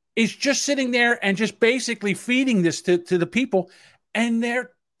is just sitting there and just basically feeding this to the people, and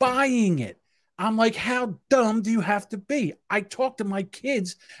they're buying it. I'm like, how dumb do you have to be? I talk to my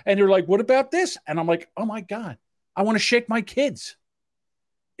kids, and they're like, what about this? And I'm like, oh, my God, I want to shake my kids.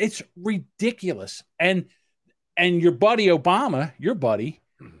 It's ridiculous. And your buddy Obama,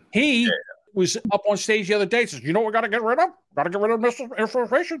 he was up on stage the other day and says, you know what we got to get rid of? Got to get rid of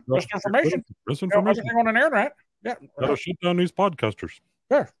misinformation. Misinformation. Everything on the internet. Yeah. Got to shut down these podcasters.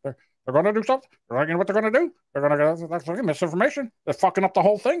 Yeah. They're going to do something. You know what they're going to do? They're going to that's misinformation. They're fucking up the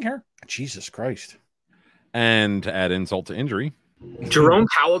whole thing here. Jesus Christ. And to add insult to injury, Jerome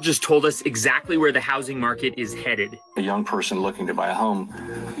Powell just told us exactly where the housing market is headed. A young person looking to buy a home,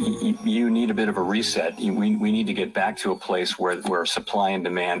 you need a bit of a reset. We need to get back to a place where supply and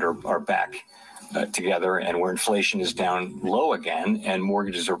demand are back together, and where inflation is down low again, and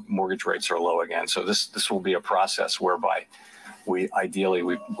mortgage rates are low again. So this will be a process whereby we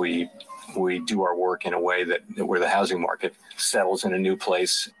do our work in a way that where the housing market settles in a new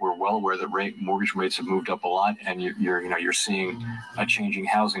place. We're well aware that mortgage rates have moved up a lot, and you're seeing a changing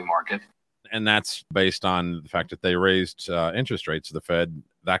housing market. And that's based on the fact that they raised interest rates. The Fed,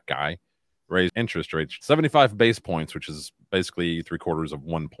 that guy, raised interest rates 75 base points, which is basically 3/4 of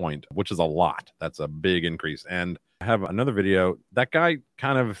 1 point, which is a lot. That's a big increase. And I have another video. That guy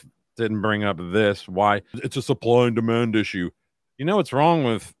kind of didn't bring up this, why it's a supply and demand issue. You know what's wrong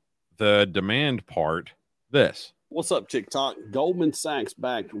with the demand part? This. What's up, TikTok? Goldman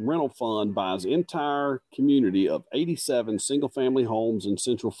Sachs-backed rental fund buys entire community of 87 single-family homes in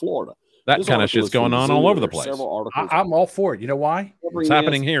Central Florida. That kind of shit's going on all over the place. I'm all for it. You know why? It's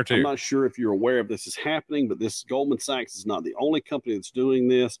happening here, too. I'm not sure if you're aware of this is happening, but this Goldman Sachs is not the only company that's doing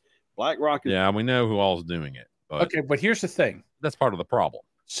this. BlackRock is... Yeah, we know who all is doing it. But okay, but here's the thing. That's part of the problem.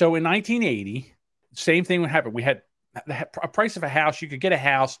 So in 1980, same thing would happen. We had a price of a house. You could get a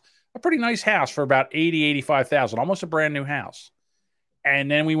house, a pretty nice house, for about $85,000, almost a brand new house. And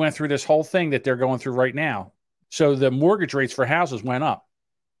then we went through this whole thing that they're going through right now. So the mortgage rates for houses went up.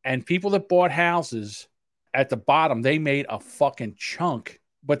 And people that bought houses at the bottom, they made a fucking chunk,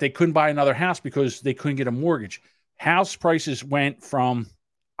 but they couldn't buy another house because they couldn't get a mortgage. House prices went from,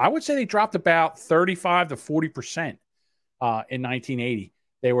 I would say they dropped about 35 to 40% in 1980.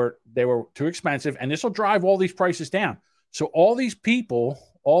 They were too expensive, and this will drive all these prices down. So all these people,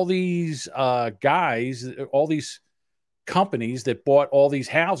 all these guys, all these companies that bought all these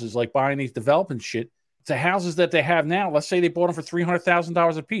houses, like buying these development shit, the houses that they have now, let's say they bought them for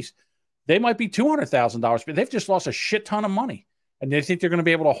 $300,000 a piece. They might be $200,000, but they've just lost a shit ton of money. And they think they're going to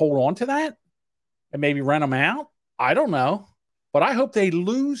be able to hold on to that and maybe rent them out? I don't know. But I hope they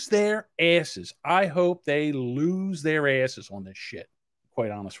lose their asses. I hope they lose their asses on this shit.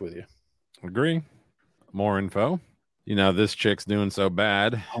 Quite honest with you. Agree. More info. You know, this chick's doing so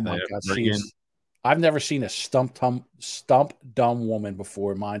bad. Oh, my God. I've never seen a stump dumb woman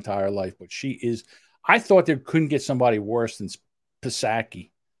before in my entire life, but she is... I thought they couldn't get somebody worse than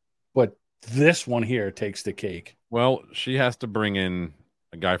Psaki, but this one here takes the cake. Well, she has to bring in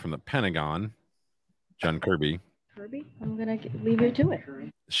a guy from the Pentagon, John Kirby. Kirby, I'm going to leave you to it.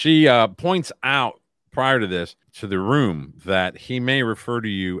 She points out prior to this to the room that he may refer to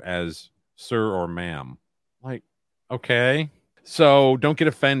you as sir or ma'am. Like, okay. So don't get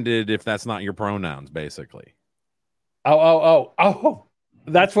offended if that's not your pronouns, basically. Oh.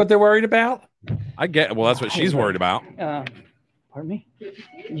 That's what they're worried about? I get. Well, that's what she's worried about. Pardon me?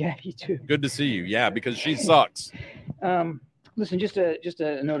 Yeah, you too. Good to see you. Yeah, because she sucks. Listen, just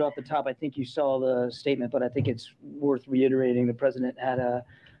a note off the top. I think you saw the statement, but I think it's worth reiterating. The president had a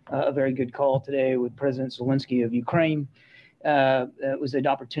very good call today with President Zelensky of Ukraine. It was an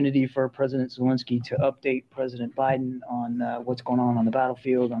opportunity for President Zelensky to update President Biden on what's going on the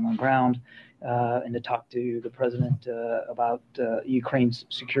battlefield, on the ground, and to talk to the president about Ukraine's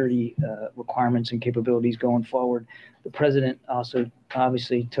security requirements and capabilities going forward. The president also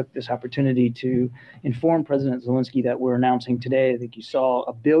obviously took this opportunity to inform President Zelensky that we're announcing today, I think you saw,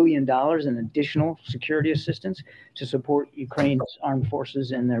 $1 billion in additional security assistance to support Ukraine's armed forces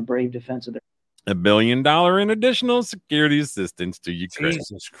and their brave defense of their $1 billion in additional security assistance to Ukraine.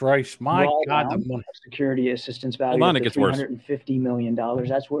 Jesus Christ, my God! The money. Security assistance value of $350 million.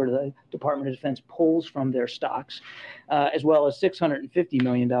 That's where the Department of Defense pulls from their stocks, as well as $650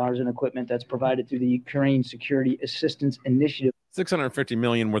 million in equipment that's provided through the Ukraine Security Assistance Initiative. $650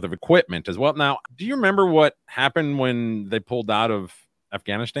 million worth of equipment as well. Now, do you remember what happened when they pulled out of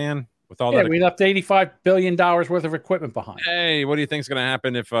Afghanistan? With all that, we left $85 billion worth of equipment behind. Hey, what do you think is going to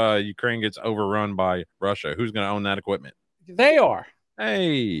happen if Ukraine gets overrun by Russia? Who's going to own that equipment? They are.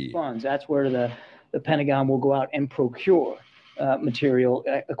 Hey. Funds. That's where the Pentagon will go out and procure material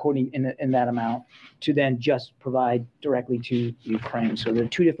according in that amount to then just provide directly to Ukraine. So there are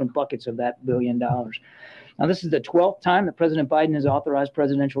two different buckets of that $1 billion. Now, this is the 12th time that President Biden has authorized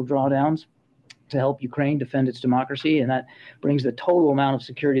presidential drawdowns to help Ukraine defend its democracy, and that brings the total amount of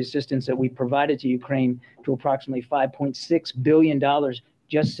security assistance that we provided to Ukraine to approximately $5.6 billion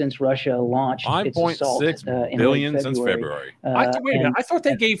just since Russia launched its assault $5.6 billion since February. Wait a minute. I thought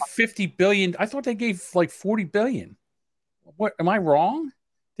they gave $50 billion. I thought they gave like $40 billion. What, am I wrong?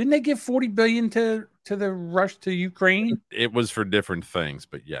 Didn't they give $40 billion to the rush to Ukraine? It was for different things,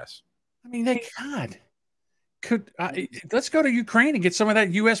 but yes. I mean, let's go to Ukraine and get some of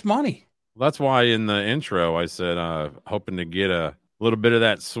that U.S. money. That's why in the intro I said, hoping to get a little bit of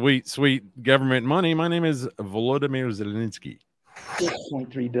that sweet, sweet government money. My name is Volodymyr Zelensky.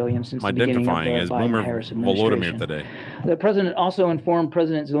 $6.3 billion since I'm the beginning of the Biden-Harris administration. Today. The president also informed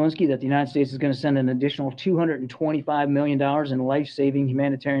President Zelensky that the United States is going to send an additional $225 million in life-saving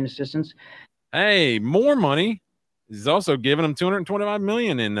humanitarian assistance. Hey, more money. He's also given them $225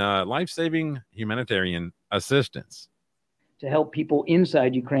 million in life-saving humanitarian assistance to help people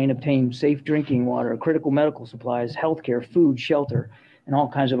inside Ukraine obtain safe drinking water, critical medical supplies, healthcare, food, shelter, and all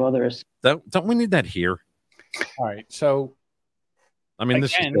kinds of other. Don't we need that here? All right. So, I mean,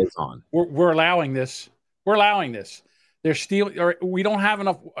 this just goes on. We're allowing this. We're allowing this. They're stealing, or we don't have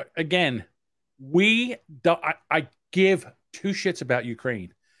enough. Again, I give two shits about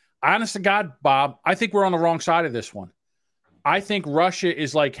Ukraine. Honest to God, Bob, I think we're on the wrong side of this one. I think Russia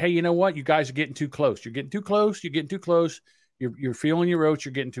is like, hey, you know what? You guys are getting too close. You're getting too close. You're getting too close. You're feeling your oats.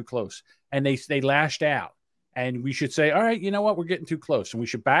 You're getting too close. And they lashed out. And we should say, all right, you know what? We're getting too close. And we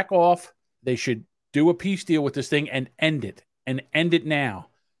should back off. They should do a peace deal with this thing and end it. And end it now.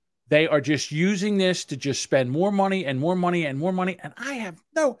 They are just using this to just spend more money and more money and more money. And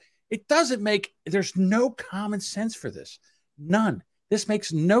there's no common sense for this. None. This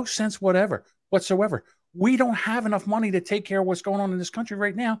makes no sense whatsoever. We don't have enough money to take care of what's going on in this country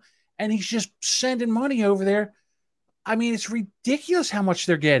right now. And he's just sending money over there. I mean, it's ridiculous how much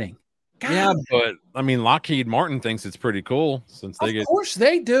they're getting. God. Yeah, but I mean, Lockheed Martin thinks it's pretty cool since they get. Of course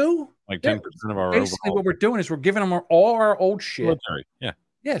they do. Like 10% of our basically overall. What we're doing is we're giving them all our old shit. Military.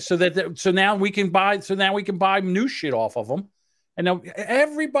 Yeah. So now we can buy new shit off of them. And now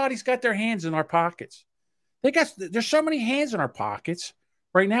everybody's got their hands in our pockets. There's so many hands in our pockets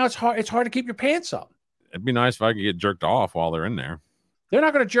right now. It's hard to keep your pants up. It'd be nice if I could get jerked off while they're in there. They're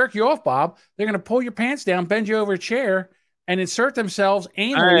not going to jerk you off, Bob. They're going to pull your pants down, bend you over a chair, and insert themselves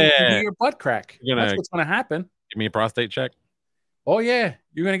anally into your butt crack. That's what's going to happen. Give me a prostate check. Oh yeah,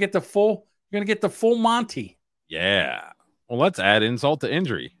 you're going to get the full. You're going to get the full Monty. Yeah. Well, let's add insult to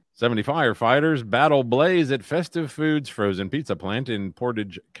injury. 70 firefighters battle blaze at Festive Foods frozen pizza plant in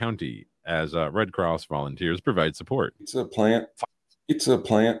Portage County as Red Cross volunteers provide support. It's a plant.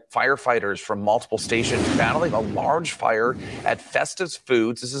 Firefighters from multiple stations battling a large fire at Festive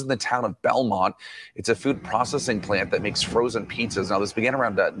Foods. This is in the town of Belmont. It's a food processing plant that makes frozen pizzas. Now, this began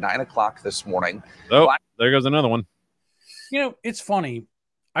around 9 o'clock this morning. Oh, there goes another one. You know, it's funny.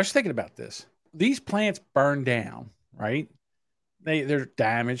 I was thinking about this. These plants burn down, right? They're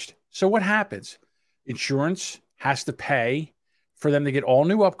damaged. So what happens? Insurance has to pay for them to get all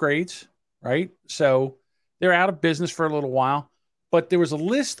new upgrades, right? So they're out of business for a little while. But there was a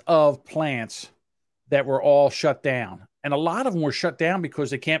list of plants that were all shut down. And a lot of them were shut down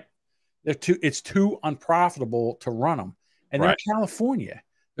because it's too unprofitable to run them. And they're in California.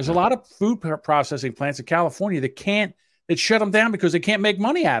 There's a lot of food processing plants in California that shut them down because they can't make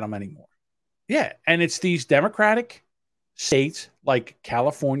money at them anymore. Yeah. And it's these Democratic states like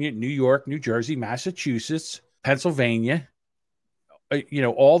California, New York, New Jersey, Massachusetts, Pennsylvania,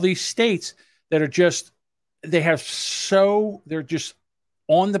 all these states that are just, they're just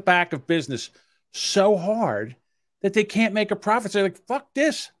on the back of business so hard that they can't make a profit. So they're like, fuck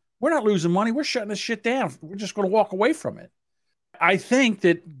this. We're not losing money. We're shutting this shit down. We're just going to walk away from it. I think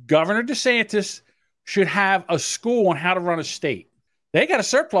that Governor DeSantis should have a school on how to run a state. They got a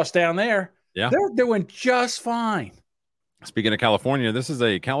surplus down there. Yeah. They're doing just fine. Speaking of California, this is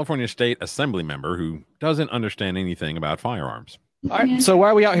a California State Assembly member who doesn't understand anything about firearms. All right. So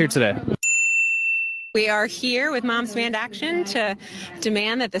why are we out here today? We are here with Moms Demand Action to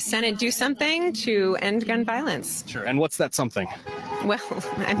demand that the Senate do something to end gun violence. Sure. And what's that something? Well,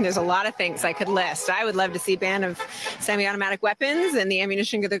 there's a lot of things I could list. I would love to see ban of semi-automatic weapons and the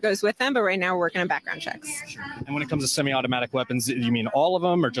ammunition that goes with them, but right now we're working on background checks. Sure. And when it comes to semi-automatic weapons, you mean all of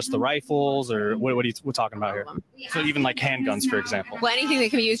them or just the rifles or what are you talking about here? So even like handguns, for example? Well, anything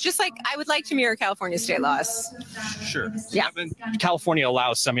that can be used, just like I would like to mirror California state laws. Sure. Yeah. California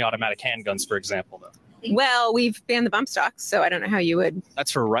allows semi-automatic handguns, for example, though. Well, we've banned the bump stocks, so I don't know how you would.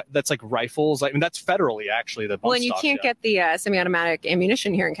 That's like rifles. I mean, that's federally actually the bump Well, and you can't get the semi-automatic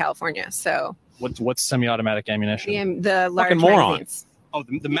ammunition here in California. So what's semi-automatic ammunition? The large magazines. Oh,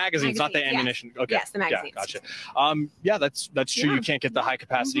 the magazines, not the ammunition. Yes. Okay. Yes, the magazines. Yeah, gotcha. Yeah, that's true. Yeah. You can't get the high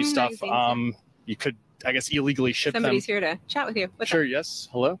capacity stuff. You could, I guess, illegally ship Somebody's them. here to chat with you. What's Sure. up? Yes.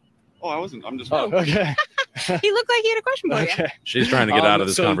 Hello. Oh, I wasn't. I'm just. Oh, okay. He looked like he had a question for you. Okay. She's trying to get out of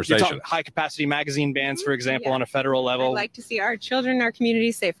this so you're conversation. talking high capacity magazine bans, for example, on a federal level. I'd like to see our children, our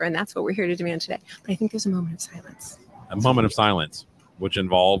communities safer, and that's what we're here to demand today. But I think there's a moment of silence. A moment of silence, which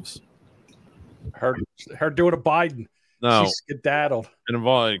involves her doing a Biden. No, she skedaddled.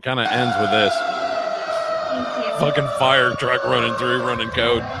 It kind of ends with this fucking fire truck running through, running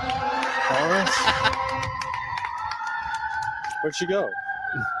code. Where'd she go?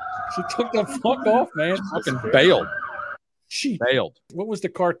 She took the fuck off, man. Fucking bailed. She bailed. What was the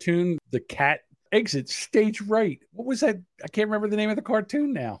cartoon? The cat exits stage right. What was that? I can't remember the name of the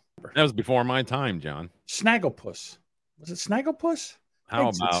cartoon now. That was before my time, John. Snagglepuss. Was it Snagglepuss? How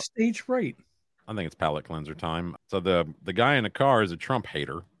It's about stage right? I think it's palate cleanser time. So the guy in the car is a Trump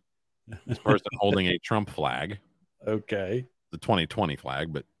hater. This person holding a Trump flag. Okay. The 2020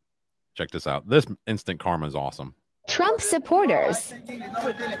 flag, but check this out. This instant karma is awesome. Trump supporters. He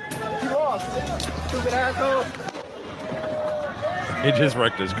just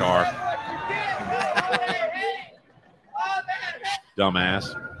wrecked his car.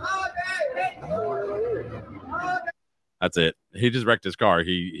 Dumbass. That's it. He just wrecked his car.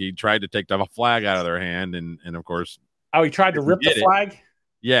 He tried to take the flag out of their hand, and of course. Oh, he tried to rip the flag?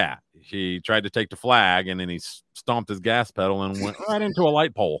 Yeah. He tried to take the flag, and then he stomped his gas pedal and went right into a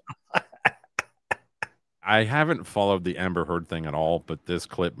light pole. I haven't followed the Amber Heard thing at all, but this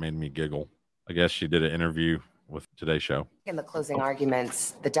clip made me giggle. I guess she did an interview with Today's Show. In the closing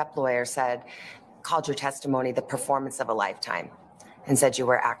arguments, the Depp lawyer called your testimony the performance of a lifetime and said you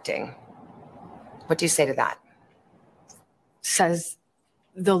were acting. What do you say to that? Says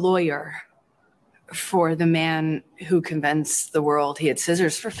the lawyer for the man who convinced the world he had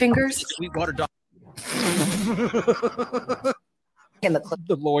scissors for fingers. Sweetwater dog.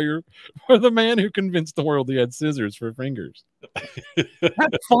 The lawyer or the man who convinced the world he had scissors for fingers.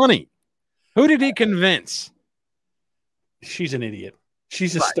 That's funny. Who did he convince? She's an idiot.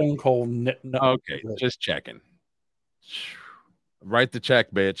 She's a stone cold. Okay, just checking. Write the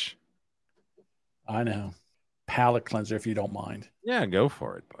check, bitch. I know. Palate cleanser, if you don't mind. Yeah, go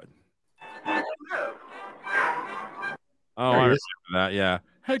for it, bud. Oh, I remember that. Yeah.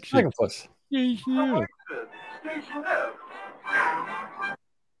 Heck, Snagglepuss. Yeah.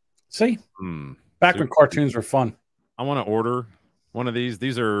 See? Back when cartoons were fun. I want to order one of these.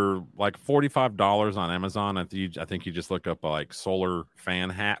 These are like $45 on Amazon. I think you just look up like solar fan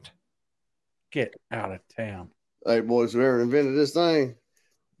hat. Get out of town. Hey, boys, whoever invented this thing,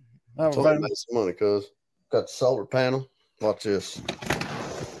 totally made some money, cuz. Got the solar panel. Watch this.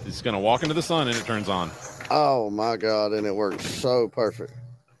 It's going to walk into the sun and it turns on. Oh, my God. And it works so perfect.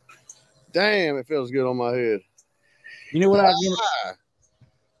 Damn, it feels good on my head. You know what I'm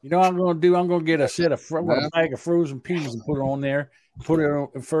going to do? I'm going to get a bag of frozen peas and put it on there. Put it on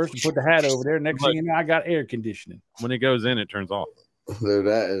first and put the hat over there. Next thing you know, I got air conditioning. When it goes in, it turns off. Dude,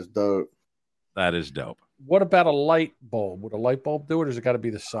 that is dope. That is dope. What about a light bulb? Would a light bulb do it, or does it got to be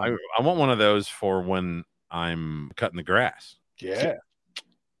the sun? I want one of those for when I'm cutting the grass. Yeah.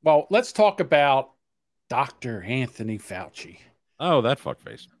 Well, let's talk about Dr. Anthony Fauci. Oh, that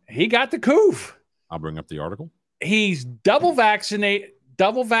fuckface. He got the coof. I'll bring up the article. He's double vaccinated.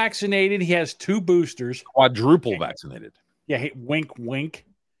 He has 2 boosters. Quadruple vaccinated. Yeah, wink, wink.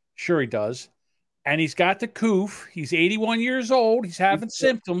 Sure he does. And he's got the coof. He's 81 years old. He's having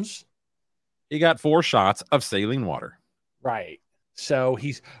symptoms. He got 4 shots of saline water. Right. So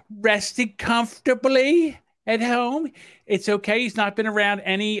he's rested comfortably at home. It's okay. He's not been around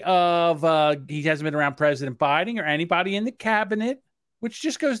he hasn't been around President Biden or anybody in the cabinet, which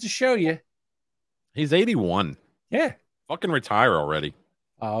just goes to show you. He's 81. Yeah. Fucking retire already.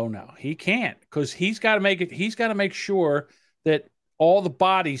 Oh, no, he can't, because he's got to make sure that all the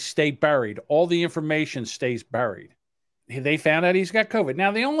bodies stay buried. All the information stays buried. They found out he's got COVID.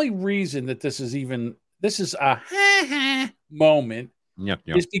 Now, the only reason that this is a moment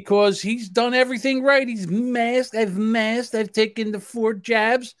is because he's done everything right. He's masked. I've taken the 4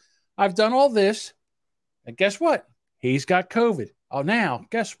 jabs. I've done all this. And guess what? He's got COVID. Oh, now,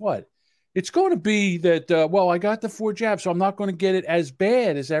 guess what? It's going to be that, I got the 4 jabs, so I'm not going to get it as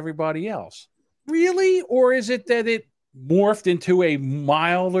bad as everybody else. Really? Or is it that it morphed into a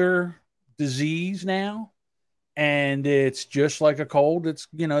milder disease now? And it's just like a cold. It's,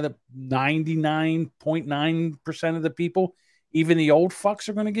 the 99.9% of the people, even the old fucks,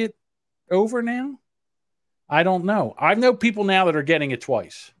 are going to get over now. I don't know. I know people now that are getting it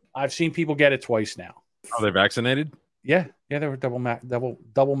twice. I've seen people get it twice now. Are they vaccinated? Yeah, they were double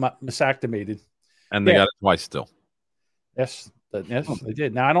mastectomated. And they got it twice still. Yes, they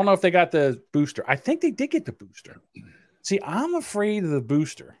did. Now, I don't know if they got the booster. I think they did get the booster. See, I'm afraid of the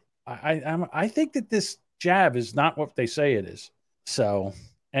booster. I think that this jab is not what they say it is. So,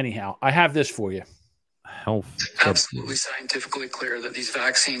 anyhow, I have this for you. Absolutely scientifically clear that these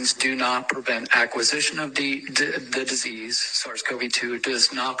vaccines do not prevent acquisition of the disease. SARS-CoV-2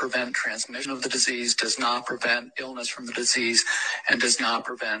 does not prevent transmission of the disease, does not prevent illness from the disease, and does not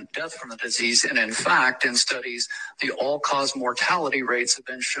prevent death from the disease. And in fact, in studies, the all-cause mortality rates have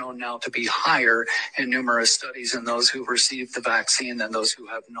been shown now to be higher in numerous studies in those who received the vaccine than those who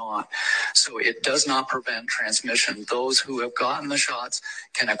have not. So it does not prevent transmission. Those who have gotten the shots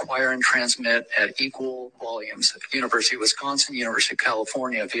can acquire and transmit at equal volumes. University of Wisconsin, University of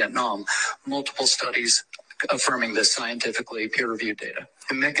California, Vietnam, multiple studies affirming this scientifically peer-reviewed data.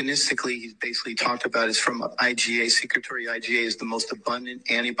 And mechanistically, he's basically talked about is from IgA. Secretory IgA is the most abundant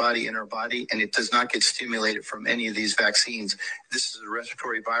antibody in our body, and it does not get stimulated from any of these vaccines. This is a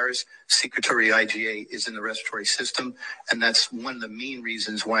respiratory virus. Secretory IgA is in the respiratory system, and that's one of the main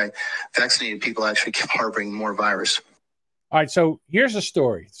reasons why vaccinated people actually keep harboring more virus. All right, so here's the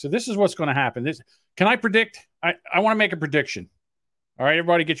story. So this is what's going to happen. Can I predict? I want to make a prediction. All right,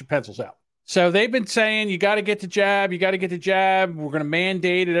 everybody get your pencils out. So they've been saying you got to get the jab. You got to get the jab. We're going to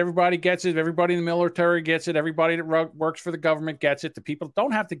mandate it. Everybody gets it. Everybody in the military gets it. Everybody that works for the government gets it. The people that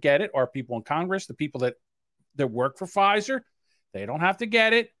don't have to get it are people in Congress, the people that work for Pfizer. They don't have to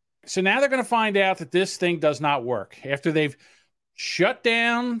get it. So now they're going to find out that this thing does not work after they've shut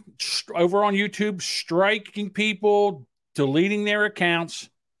down over on YouTube, striking people, deleting their accounts.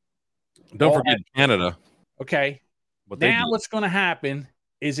 Don't forget Canada. Okay. Now what's going to happen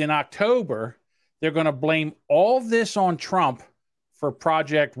is in October, they're going to blame all of this on Trump for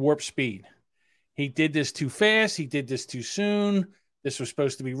Project Warp Speed. He did this too fast. He did this too soon. This was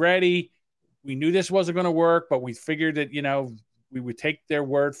supposed to be ready. We knew this wasn't going to work, but we figured that, we would take their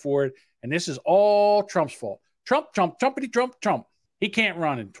word for it. And this is all Trump's fault. Trump. He can't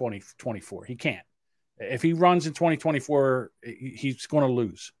run in 2024. He can't. If he runs in 2024, he's going to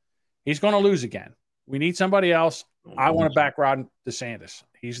lose. He's going to lose again. We need somebody else. I want to back Ron DeSantis.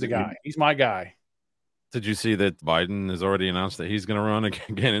 He's the guy. He's my guy. Did you see that Biden has already announced that he's going to run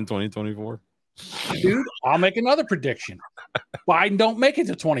again in 2024? Dude, I'll make another prediction. Biden don't make it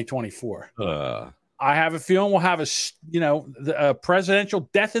to 2024. I have a feeling we'll have a presidential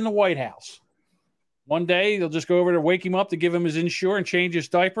death in the White House. One day they'll just go over to wake him up to give him his insure and change his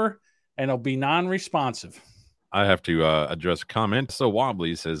diaper, and he'll be non-responsive. I have to address a comment. So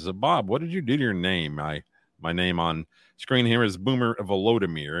Wobbly says, Bob, what did you do to your name? My name on screen here is Boomer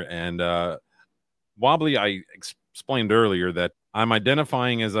Volodymyr. And Wobbly, I explained earlier that I'm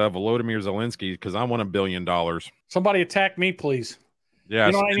identifying as Volodymyr Zelensky because I want $1 billion. Somebody attack me, please. Yeah,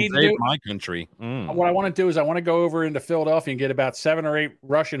 you know what I need to do? My country. What I want to do is I want to go over into Philadelphia and get about 7 or 8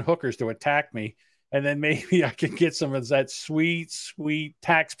 Russian hookers to attack me. And then maybe I can get some of that sweet, sweet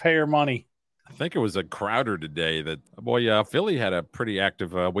taxpayer money. I think it was a Crowder today that, Philly had a pretty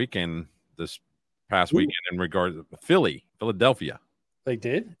active weekend this past weekend in regards to Philadelphia. They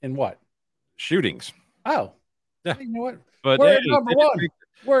did? In what? Shootings. Oh. Yeah. You know what? But we're number one.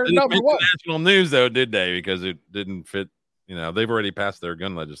 We're number one. National news, though, did they? Because it didn't fit. They've already passed their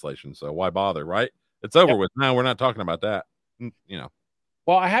gun legislation, so why bother, right? It's over with. Now we're not talking about that.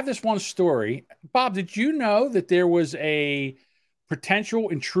 Well, I have this one story. Bob, did you know that there was a potential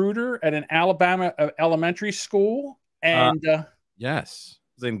intruder at an Alabama elementary school? And yes,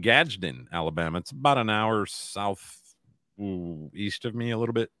 it's in Gadsden, Alabama. It's about an hour south east of me, a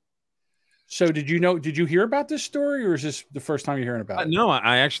little bit. So did you hear about this story, or is this the first time you're hearing about it? No,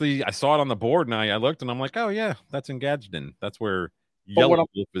 I saw it on the board and I looked and I'm like, oh yeah, that's in Gadsden. That's where Yellow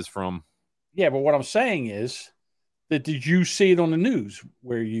Wolf is from. Yeah, but what I'm saying is that did you see it on the news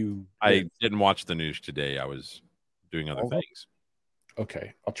where you? I didn't watch the news today. I was doing other things.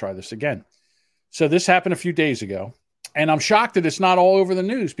 Okay, I'll try this again. So this happened a few days ago, and I'm shocked that it's not all over the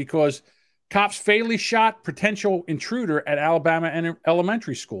news because cops fatally shot potential intruder at Alabama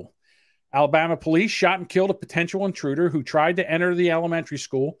elementary school. Alabama police shot and killed a potential intruder who tried to enter the elementary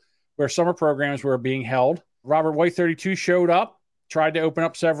school where summer programs were being held. Robert White, 32, showed up, tried to open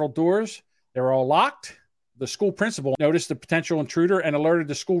up several doors. They were all locked. The school principal noticed the potential intruder and alerted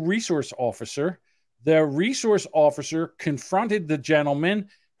the school resource officer. The resource officer confronted the gentleman,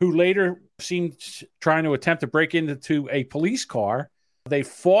 who later seemed trying to attempt to break into a police car. They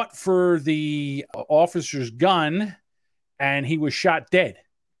fought for the officer's gun, and he was shot dead.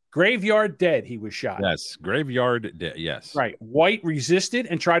 Graveyard dead, he was shot. Yes, graveyard dead, yes. Right. White resisted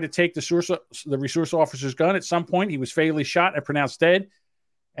and tried to take the resource officer's gun. At some point, he was fatally shot and pronounced dead.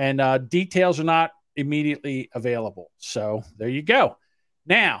 And details are not immediately available. So there you go.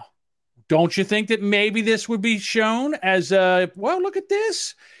 Now, don't you think that maybe this would be shown as, well, look at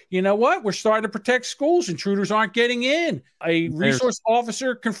this. You know what? We're starting to protect schools. Intruders aren't getting in. A resource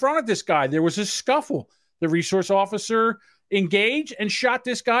officer confronted this guy. There was a scuffle. The resource officer engaged and shot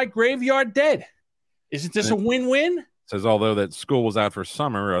this guy graveyard dead. Isn't this a win-win? Says, although that school was out for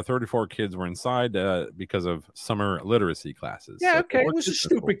summer, 34 kids were inside because of summer literacy classes. Yeah, okay. It was the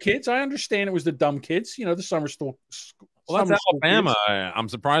stupid kids. I understand it was the dumb kids. The summer school. Well, that's Alabama. I'm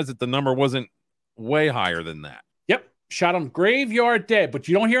surprised that the number wasn't way higher than that. Yep. Shot him graveyard dead. But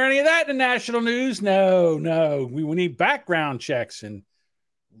you don't hear any of that in the national news. No. We need background checks and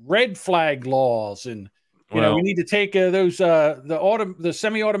red flag laws and You know, we need to take the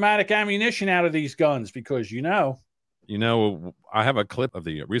semi-automatic ammunition out of these guns because I have a clip of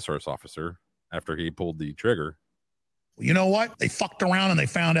the resource officer after he pulled the trigger. Well, you know what? They fucked around and they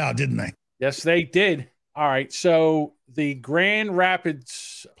found out, didn't they? Yes, they did. All right. So the Grand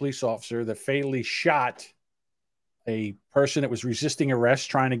Rapids police officer that fatally shot a person that was resisting arrest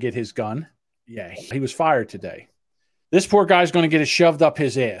trying to get his gun. Yeah, he was fired today. This poor guy's going to get it shoved up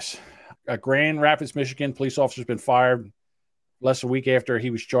his ass. A Grand Rapids, Michigan police officer has been fired less than a week after he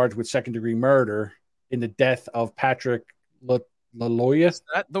was charged with second-degree murder in the death of Patrick LaLoya. Is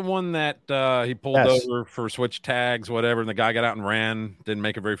that the one that he pulled over for switch tags, whatever, and the guy got out and ran, didn't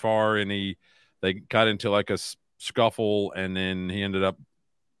make it very far, and they got into like a scuffle, and then he ended up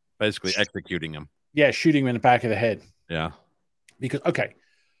basically executing him. Yeah, shooting him in the back of the head. Yeah.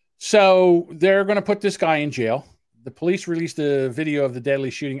 So they're going to put this guy in jail. The police released a video of the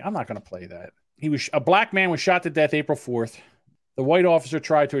deadly shooting. I'm not going to play that. A black man was shot to death April 4th. The white officer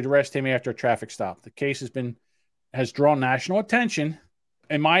tried to arrest him after a traffic stop. The case has drawn national attention.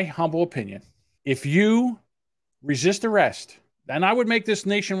 In my humble opinion, if you resist arrest, and I would make this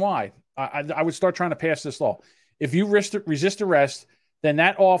nationwide, I would start trying to pass this law. If you resist arrest, then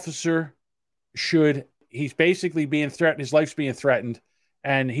that officer he's basically being threatened. His life's being threatened,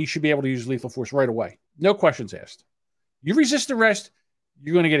 and he should be able to use lethal force right away. No questions asked. You resist arrest,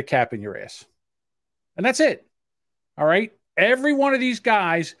 you're going to get a cap in your ass. And that's it. All right? Every one of these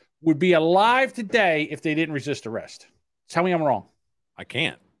guys would be alive today if they didn't resist arrest. Tell me I'm wrong. I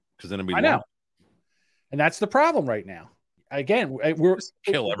can't, because then it'd be I know. And that's the problem right now. Again,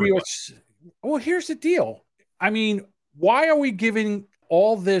 kill everybody. Well, here's the deal. I mean, why are we giving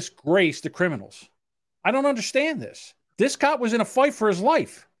all this grace to criminals? I don't understand this. This cop was in a fight for his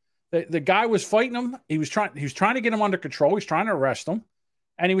life. The guy was fighting him. He was trying to get him under control. He's trying to arrest him.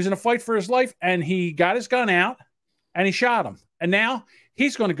 And he was in a fight for his life. And he got his gun out and he shot him. And now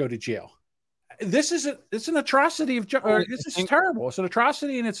he's going to go to jail. It's an atrocity this is terrible. It's an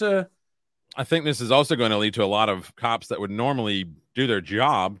atrocity, and I think this is also going to lead to a lot of cops that would normally do their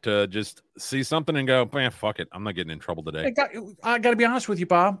job to just see something and go, man, fuck it. I'm not getting in trouble today. I got to be honest with you,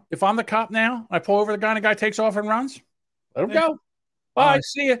 Bob. If I'm the cop now, I pull over the guy and the guy takes off and runs. Let him go. Bye.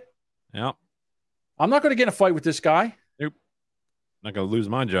 See ya. Yeah. I'm not going to get in a fight with this guy. Nope. Not going to lose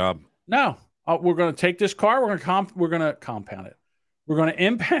my job. No. We're going to take this car. We're going to compound it. We're going to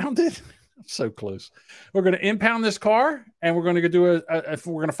impound it. So close. We're going to impound this car, and we're going to do we're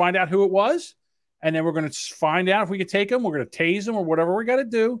going to find out who it was, and then we're going to find out if we can take him. We're going to tase him or whatever we got to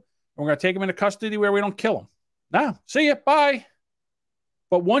do. And we're going to take him into custody where we don't kill him. No. See ya. Bye.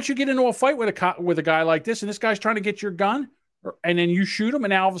 But once you get into a fight with a guy like this, and this guy's trying to get your gun, and then you shoot him,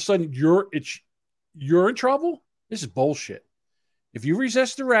 and now all of a sudden you're in trouble. This is bullshit. If you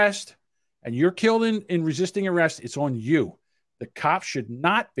resist arrest and you're killed in resisting arrest, it's on you. The cops should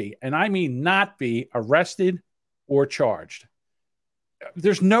not be, and I mean not be, arrested or charged.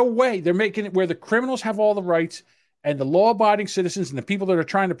 There's no way. They're making it where the criminals have all the rights and the law-abiding citizens and the people that are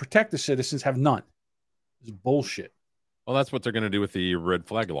trying to protect the citizens have none. It's bullshit. Well, that's what they're going to do with the red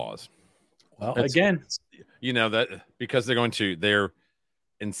flag laws. Well, again, that because they're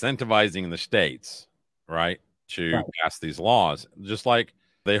incentivizing the states, right, to pass these laws, just like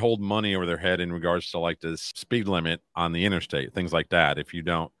they hold money over their head in regards to like the speed limit on the interstate, things like that. If you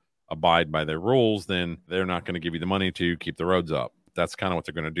don't abide by their rules, then they're not going to give you the money to keep the roads up. That's kind of what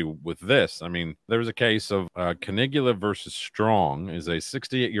they're going to do with this. I mean, there was a case of Canigula versus Strong is a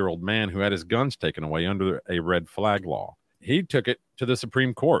 68-year-old man who had his guns taken away under a red flag law. He took it to the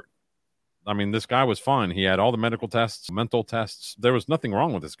Supreme Court. I mean, this guy was fine. He had all the medical tests, mental tests. There was nothing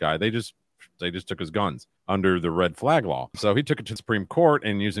wrong with this guy. They just took his guns under the red flag law. So he took it to the Supreme Court,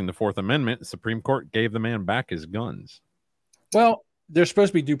 and using the Fourth Amendment, the Supreme Court gave the man back his guns. Well, there's supposed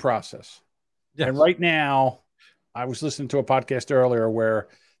to be due process. Yes. And right now, I was listening to a podcast earlier where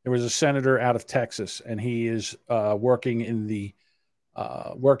there was a senator out of Texas, and he is working in the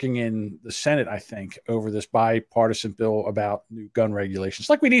Senate, I think, over this bipartisan bill about new gun regulations.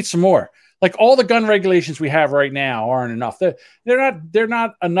 Like, we need some more. Like, all the gun regulations we have right now aren't enough. They're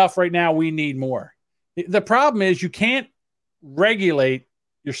not enough right now. We need more. The problem is you can't regulate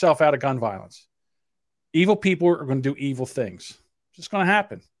yourself out of gun violence. Evil people are going to do evil things. It's just going to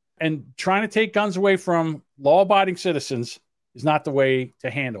happen. And trying to take guns away from law-abiding citizens is not the way to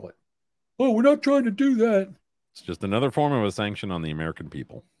handle it. Oh, we're not trying to do that. It's just another form of a sanction on the American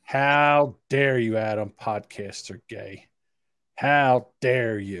people. How dare you, Adam? Podcasts are gay. How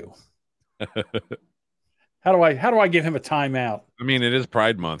dare you? How do I give him a timeout? I mean, it is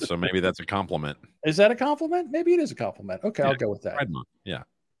Pride Month, so maybe that's a compliment. Is that a compliment? Maybe it is a compliment. Okay, yeah, I'll go with that. Pride Month, yeah.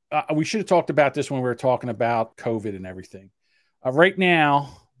 we should have talked about this when we were talking about COVID and everything. Right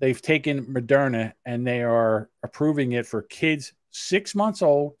now, they've taken Moderna and they are approving it for kids 6 months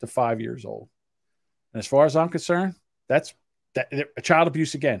old to 5 years old. And as far as I'm concerned, that's child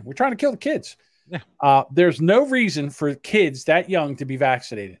abuse again. We're trying to kill the kids. Yeah. There's no reason for kids that young to be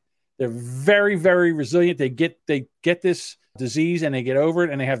vaccinated. They're very, very resilient. They get this disease and they get over it,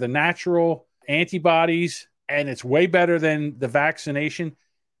 and they have the natural antibodies, and it's way better than the vaccination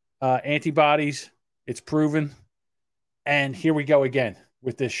antibodies. It's proven. And here we go again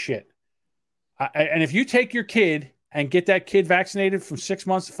with this shit. And if you take your kid and get that kid vaccinated from 6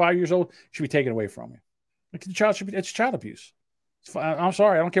 months to 5 years old, it should be taken away from you. It's child abuse. I'm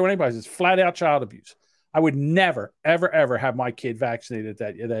sorry. I don't care what anybody says. It's flat out child abuse. I would never, ever, ever have my kid vaccinated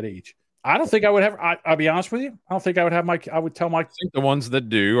at that age. I don't think I would have. I'll be honest with you. I don't think I would have I would tell my. I think the ones that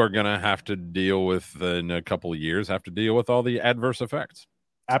do are going to have to deal with, in a couple of years, have to deal with all the adverse effects.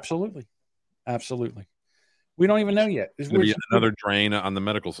 Absolutely. Absolutely. We don't even know yet. It's going to be another drain on the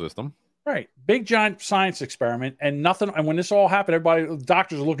medical system. Right. Big, giant science experiment and nothing. And when this all happened, the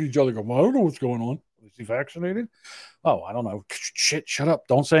doctors are looking at each other and go, well, I don't know what's going on. Is he vaccinated? Oh, I don't know. Shit, shut up.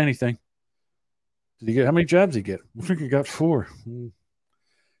 Don't say anything. Did he get, how many jabs did he get? I think he got 4.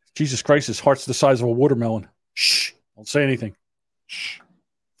 Jesus Christ, his heart's the size of a watermelon. Shh. Don't say anything. Shh.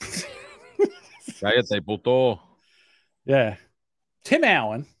 Cállate, puto. Yeah. Tim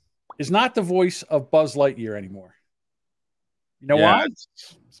Allen is not the voice of Buzz Lightyear anymore. You know why?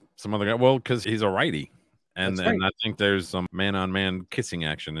 Some other guy. Well, because he's a righty. And I think there's some man-on-man kissing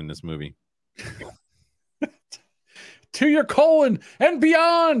action in this movie. To your colon and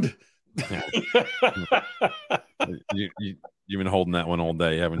beyond. You've been holding that one all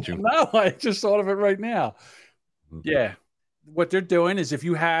day, haven't you? No, I just thought of it right now. Yeah. What they're doing is if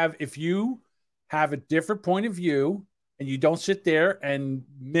you have a different point of view and you don't sit there and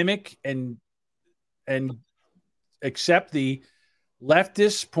mimic and accept the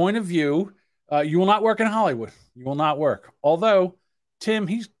leftist point of view, you will not work in Hollywood. You will not work. Although Tim,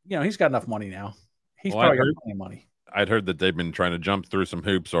 he's got enough money now. He's probably got plenty of money. I'd heard that they've been trying to jump through some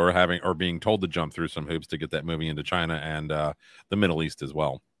hoops or being told to jump through some hoops to get that movie into China and the Middle East as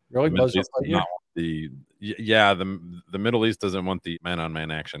well. Really? The Middle East doesn't want the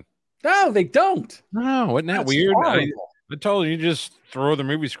man-on-man action. No, they don't. No, isn't that That's weird? I horrible. you just throw the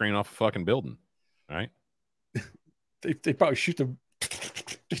movie screen off a fucking building, right? They probably shoot them.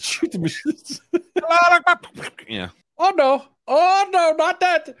 They shoot them. Yeah. Oh no, not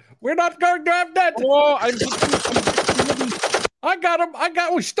that. We're not going to have that. Oh, I got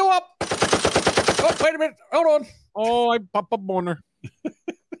him. We still up. Oh, wait a minute. Hold on. Oh, I pop a boner.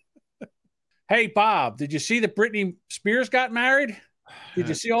 Hey, Bob, did you see that Britney Spears got married? Did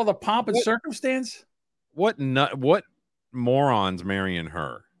you see all the pomp and circumstance? What morons marrying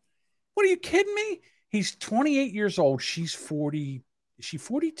her? What, are you kidding me? He's 28 years old. She's 40. Is she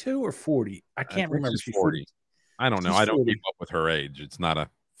 42 or 40? I can't remember. She's 40. I don't know. I don't keep up with her age. It's not a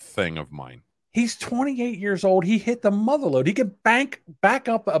thing of mine. He's 28 years old. He hit the mother load. He could back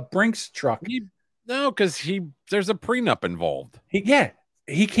up a Brinks truck. No, because there's a prenup involved. He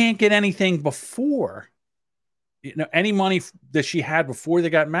can't get anything before, any money that she had before they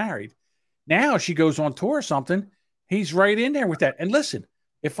got married. Now she goes on tour or something. He's right in there with that. And listen,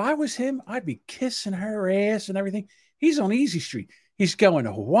 if I was him, I'd be kissing her ass and everything. He's on Easy Street. He's going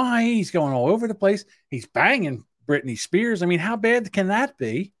to Hawaii. He's going all over the place. He's banging Britney Spears. I mean, how bad can that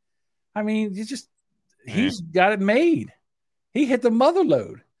be? I mean, he's got it made. He hit the mother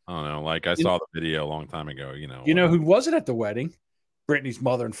load. I don't know. Like I saw the video a long time ago, You know who wasn't at the wedding? Britney's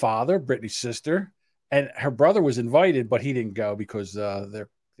mother and father, Britney's sister, and her brother was invited, but he didn't go because their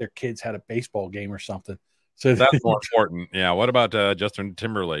kids had a baseball game or something. So that's more important. Yeah. What about Justin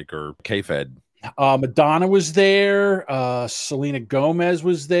Timberlake or K-Fed? Madonna was there. Selena Gomez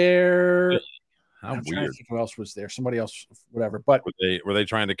was there. How I'm trying weird. to think who else was there. Somebody else, whatever. But were they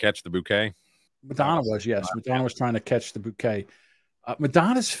trying to catch the bouquet? Madonna was, yes. Madonna was trying to catch the bouquet.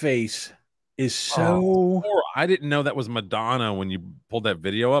 Madonna's face is so. I didn't know that was Madonna when you pulled that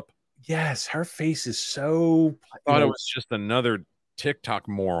video up. Yes, her face is so. I thought it was just another TikTok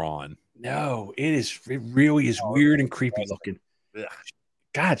moron. No, it really is weird and creepy looking. Ugh.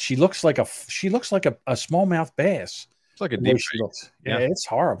 God, she looks like a smallmouth bass. It's like a deep. Yeah, it's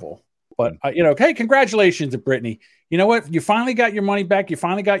horrible. But hey, congratulations to Britney. You know what? You finally got your money back. You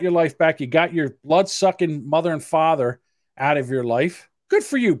finally got your life back. You got your blood-sucking mother and father out of your life. Good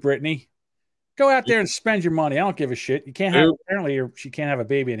for you, Britney. Go out there and spend your money. I don't give a shit. You can't have. Apparently, she can't have a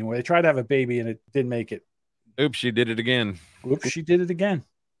baby anymore. They tried to have a baby and it didn't make it. Oops, she did it again. Oops, she did it again.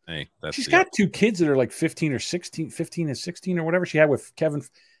 Hey, she's got 2 kids that are like 15 and 16 or whatever she had with Kevin.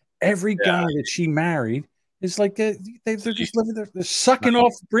 every guy that she married is like they're just living there. They're sucking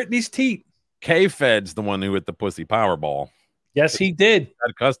off Britney's teeth. K-Fed's the one who hit the pussy Powerball. Yes, he did.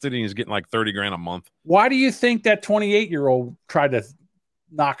 Had custody. He's getting like $30,000 a month. Why do you think that 28-year-old tried to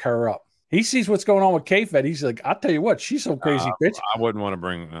knock her up? He sees what's going on with K-Fed. He's like, I'll tell you what, she's so crazy, bitch. I wouldn't want to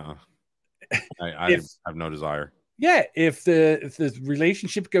bring. I have no desire. Yeah, if the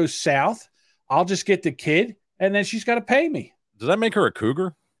relationship goes south, I'll just get the kid, and then she's got to pay me. Does that make her a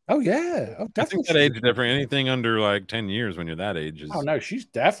cougar? Oh yeah, oh, definitely. I think that age is different. Anything under like 10 years when you're that age is. Oh no, she's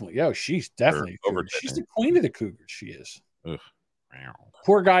definitely. She's definitely. Over. She's the queen of the cougars. She is. Ugh.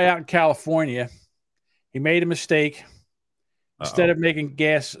 Poor guy out in California. He made a mistake. Instead of making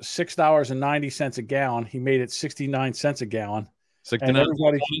gas $6.90 a gallon, he made it 69 cents a gallon.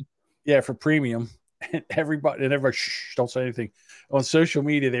 69. For premium. And everybody, shh, don't say anything. On social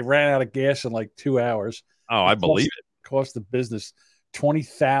media, they ran out of gas in like 2 hours. Oh, I believe it. Cost the business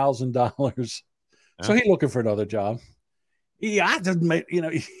 $20,000. So he's looking for another job. He's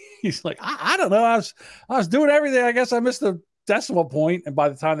like, I don't know. I was doing everything. I guess I missed the decimal point, and by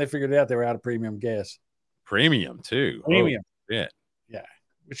the time they figured it out, they were out of premium gas. Premium too. Premium. Oh, yeah. Yeah.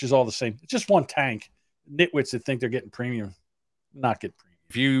 Which is all the same. It's just one tank. Nitwits that think they're getting premium, not get premium.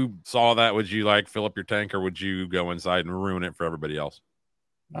 If you saw that, would you like fill up your tank, or would you go inside and ruin it for everybody else?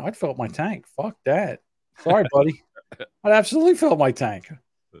 No, I'd fill up my tank. Fuck that. Sorry, buddy. I'd absolutely fill up my tank.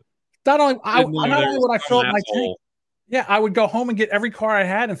 Not only would I fill up my tank. Yeah, I would go home and get every car I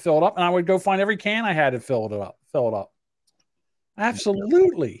had and fill it up, and I would go find every can I had and fill it up.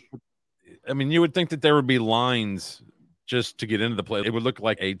 Absolutely. I mean, you would think that there would be lines just to get into the place. It would look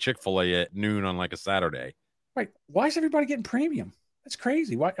like a Chick-fil-A at noon on like a Saturday. Right. Why is everybody getting premium? That's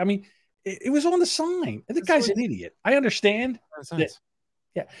crazy. Why? I mean, it was on the sign. The guy's an idiot. I understand.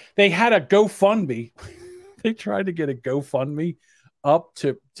 Yeah. They had a GoFundMe. They tried to get a GoFundMe up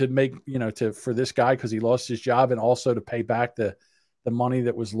to make, for this guy because he lost his job, and also to pay back the money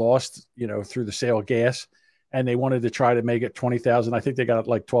that was lost, through the sale of gas. And they wanted to try to make it $20,000. I think they got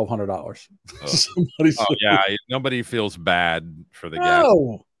like $1,200. Nobody feels bad for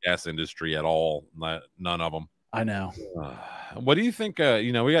the gas industry at all. None of them. I know. What do you think?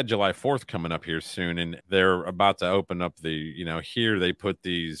 We got July 4th coming up here soon, and they're about to open up here they put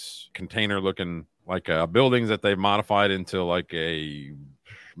these container looking like buildings that they've modified into like a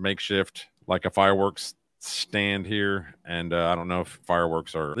makeshift, like a fireworks stand here. And I don't know if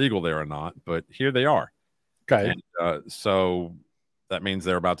fireworks are legal there or not, but here they are. Okay. And, so that means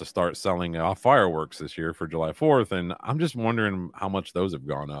they're about to start selling fireworks this year for July 4th. And I'm just wondering how much those have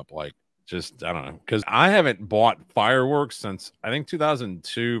gone up. Like, I don't know. Because I haven't bought fireworks since, I think,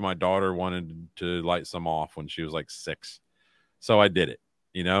 2002. My daughter wanted to light some off when she was like 6. So I did it,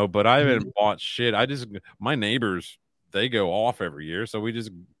 but I haven't bought shit. My neighbors, they go off every year. So we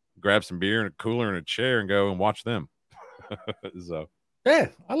just grab some beer and a cooler and a chair and go and watch them. So, yeah,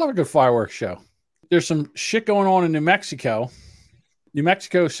 I love a good fireworks show. There's some shit going on in New Mexico. New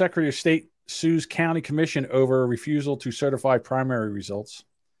Mexico Secretary of State sues county commission over refusal to certify primary results.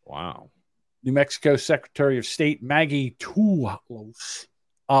 Wow. New Mexico Secretary of State Maggie Toulos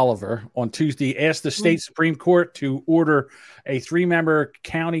Oliver on Tuesday asked the state Supreme Court to order a 3-member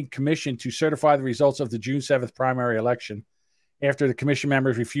county commission to certify the results of the June 7th primary election after the commission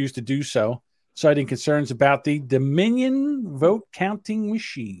members refused to do so, citing concerns about the Dominion vote counting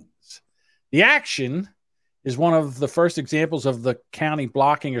machine. The action is one of the first examples of the county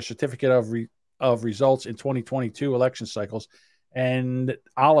blocking a certificate of results in 2022 election cycles. And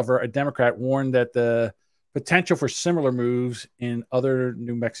Oliver, a Democrat, warned that the potential for similar moves in other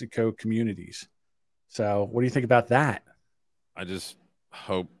New Mexico communities. So what do you think about that? I just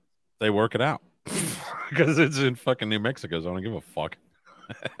hope they work it out because it's in fucking New Mexico. So I don't give a fuck.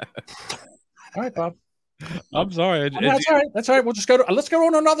 All right, Bob. I'm sorry. That's all right. That's all right. Let's go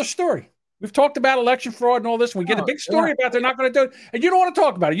on another story. We've talked about election fraud and all this. And we get a big story about they're not going to do it. And you don't want to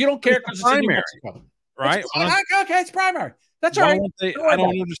talk about it. You don't care because it's in New Mexico. Right? Okay, it's primary. That's all right. I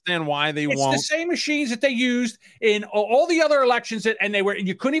don't understand why they won't. It's the same machines that they used in all the other elections, and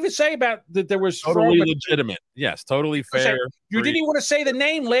you couldn't even say about that there was totally legitimate. Yes, totally fair. You didn't even want to say the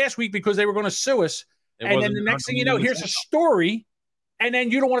name last week because they were going to sue us. And then the next thing you know, here's a story, and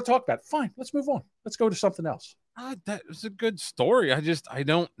then you don't want to talk about it. Fine, let's move on. Let's go to something else. That was a good story. I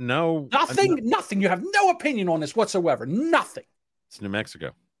don't know. Nothing. You have no opinion on this whatsoever. Nothing. It's New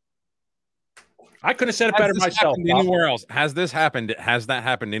Mexico. I could have said it better myself. Anywhere else? Has this happened? Has that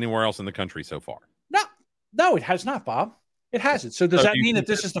happened anywhere else in the country so far? No, it has not, Bob. It hasn't. So does that mean that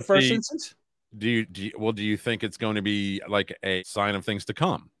this is the first instance? Do you think it's going to be like a sign of things to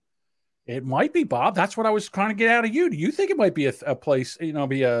come? It might be, Bob. That's what I was trying to get out of you. Do you think it might be a place,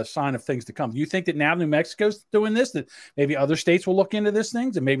 be a sign of things to come? Do you think that now New Mexico's doing this, that maybe other states will look into this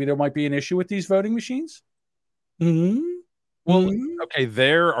things and maybe there might be an issue with these voting machines? Mm-hmm. Well, okay,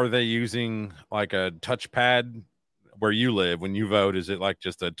 are they using like a touchpad where you live when you vote? Is it like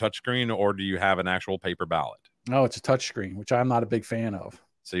just a touchscreen, or do you have an actual paper ballot? No, it's a touchscreen, which I'm not a big fan of.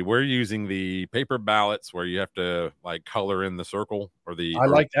 See, we're using the paper ballots where you have to like color in the circle or I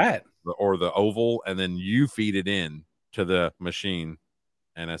like that. Or the oval, and then you feed it in to the machine,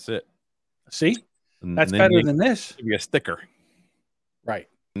 and that's it. See, that's better than this. Give you a sticker, right?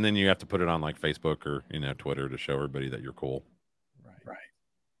 And then you have to put it on like Facebook or Twitter to show everybody that you're cool. Right.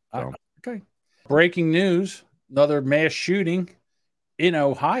 So. Okay. Breaking news: another mass shooting in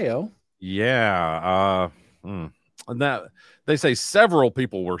Ohio. Yeah. That they say several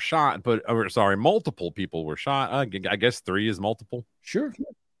people were shot, multiple people were shot. I guess 3 is multiple. Sure.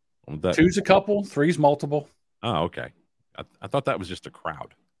 2's a couple, 3's multiple. Oh, okay. I thought that was just a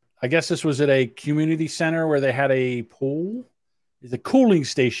crowd. I guess this was at a community center where they had a pool. It's a cooling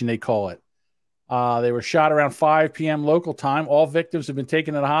station, they call it. They were shot around 5 p.m. local time. All victims have been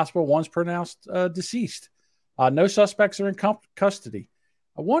taken to the hospital. One's pronounced deceased. No suspects are in custody.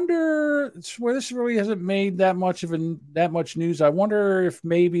 I wonder where this really hasn't made that much news. I wonder if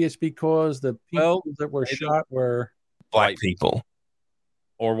maybe it's because the people that were shot were black people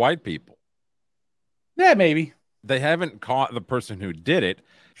or white people. Yeah, maybe. They haven't caught the person who did it,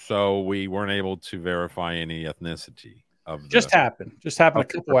 so we weren't able to verify any ethnicity of just happened a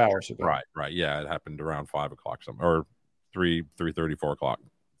couple hours ago. Right. Yeah, it happened around 5 o'clock or 3:30, 4 o'clock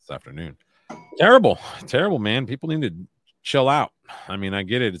this afternoon. Terrible, man. People need to chill out. I mean, I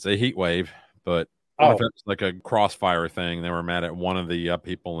get it. It's a heat wave, but if it's like a crossfire thing, they were mad at one of the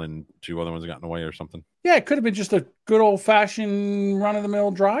people and 2 other ones got in the way or something. Yeah, it could have been just a good old-fashioned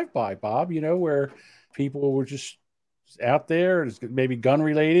run-of-the-mill drive-by, Bob, where people were just out there. It's maybe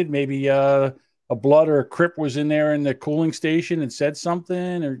gun-related. Maybe a blood or a crip was in there in the cooling station and said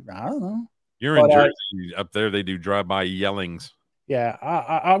something, or I don't know. You're in Jersey. Up there, they do drive-by yellings. Yeah,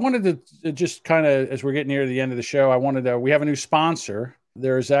 I wanted to just kind of, as we're getting near the end of the show, we have a new sponsor.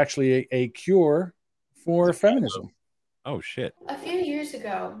 There's actually a cure for feminism. Oh, shit. A few years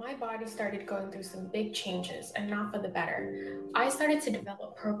ago, my body started going through some big changes, and not for the better. I started to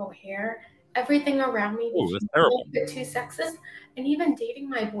develop purple hair. Everything around me was a little bit too sexist, and even dating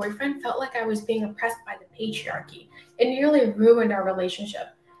my boyfriend felt like I was being oppressed by the patriarchy. It nearly ruined our relationship.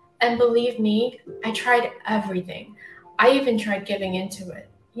 And believe me, I tried everything. I even tried giving into it.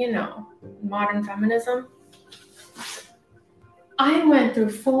 Modern feminism. I went through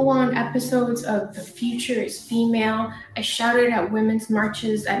full-on episodes of The Future is Female. I shouted at women's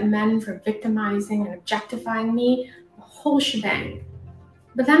marches at men for victimizing and objectifying me, the whole shebang.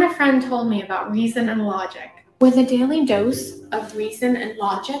 But then a friend told me about reason and logic. With a daily dose of reason and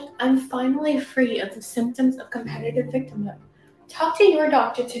logic, I'm finally free of the symptoms of competitive victimhood. Talk to your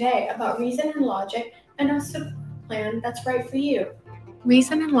doctor today about reason and logic and a support plan that's right for you.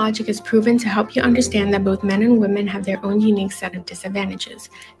 Reason and logic is proven to help you understand that both men and women have their own unique set of disadvantages.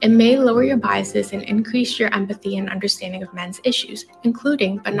 It may lower your biases and increase your empathy and understanding of men's issues,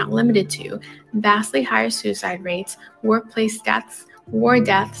 including, but not limited to, vastly higher suicide rates, workplace deaths, war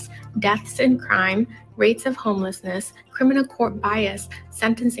deaths, deaths in crime, rates of homelessness, criminal court bias,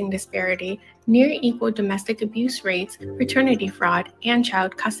 sentencing disparity, near equal domestic abuse rates, paternity fraud, and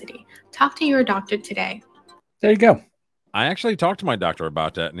child custody. Talk to your doctor today. There you go. I actually talked to my doctor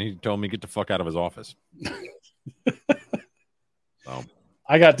about that, and he told me to get the fuck out of his office. So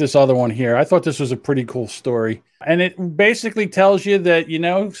I got this other one here. I thought this was a pretty cool story. And it basically tells you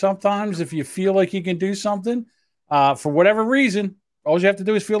that, sometimes if you feel like you can do something, for whatever reason, all you have to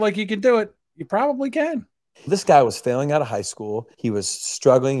do is feel like you can do it. You probably can. This guy was failing out of high school. He was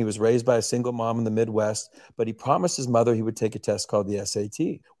struggling. He was raised by a single mom in the Midwest, but he promised his mother he would take a test called the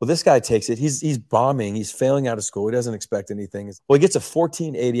SAT. Well, this guy takes it. He's bombing. He's failing out of school. He doesn't expect anything. Well, he gets a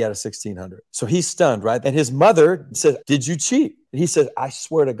 1480 out of 1600. So he's stunned, right? And his mother said, "Did you cheat?" And he said, "I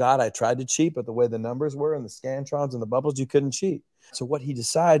swear to God, I tried to cheat, but the way the numbers were and the scantrons and the bubbles, you couldn't cheat." So what he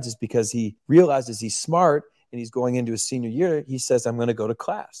decides is, because he realizes he's smart and he's going into his senior year, he says, "I'm going to go to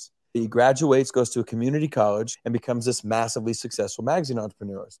class." He graduates, goes to a community college, and becomes this massively successful magazine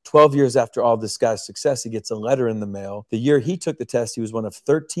entrepreneur. 12 years after all this guy's success, he gets a letter in the mail. The year he took the test, he was one of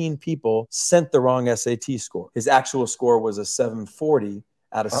 13 people sent the wrong SAT score. His actual score was a 740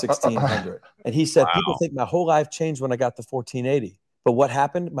 out of 1600. And he said, "People think my whole life changed when I got the 1480. But what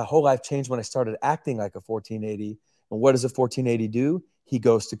happened? My whole life changed when I started acting like a 1480. And what does a 1480 do? He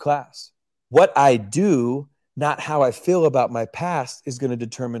goes to class. What I do not how I feel about my past is going to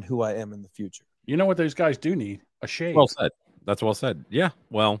determine who I am in the future. You know what those guys do need? A shave. Well said. That's well said. Yeah.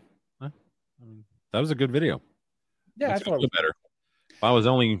 Well, that was a good video. Yeah, Makes I thought me feel better. If I was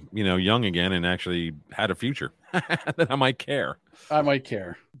only, young again and actually had a future, then I might care. I might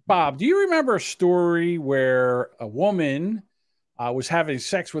care. Bob, do you remember a story where a woman was having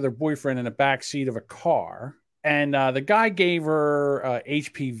sex with her boyfriend in the back seat of a car, and the guy gave her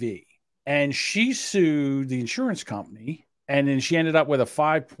HPV, and she sued the insurance company, and then she ended up with a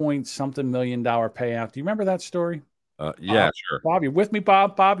 $5-point-something million payout. Do you remember that story? Yeah, sure. Bob, you with me,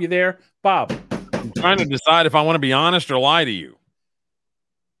 Bob? Bob, you there? Bob. I'm trying to decide if I want to be honest or lie to you.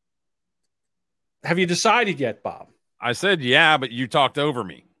 Have you decided yet, Bob? I said yeah, but you talked over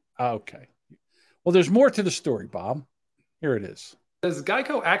me. Okay. Well, there's more to the story, Bob. Here it is. Does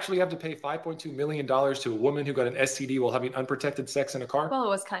Geico actually have to pay $5.2 million to a woman who got an STD while having unprotected sex in a car? Well, it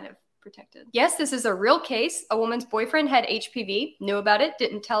was kind of protected. Yes, this is a real case. A woman's boyfriend had HPV, knew about it,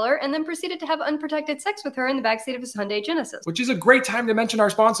 didn't tell her, and then proceeded to have unprotected sex with her in the backseat of his Hyundai Genesis. Which is a great time to mention our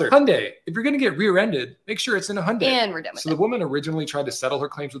sponsor, Hyundai. If you're going to get rear-ended, make sure it's in a Hyundai. And we're done with So the woman originally tried to settle her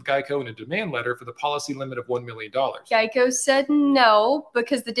claims with Geico in a demand letter for the policy limit of $1 million. Geico said no,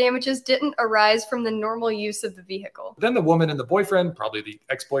 because the damages didn't arise from the normal use of the vehicle. Then the woman and the boyfriend, probably the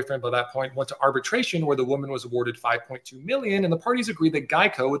ex-boyfriend by that point, went to arbitration where the woman was awarded $5.2 million, and the parties agreed that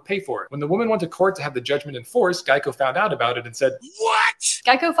Geico would pay for it. When the woman went to court to have the judgment enforced, Geico found out about it and said, "What?"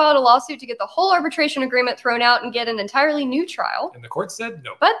 Geico filed a lawsuit to get the whole arbitration agreement thrown out and get an entirely new trial. And the court said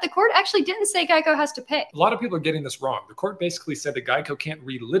no. But the court actually didn't say Geico has to pay. A lot of people are getting this wrong. The court basically said that Geico can't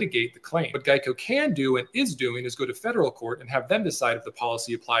relitigate the claim. What Geico can do and is doing is go to federal court and have them decide if the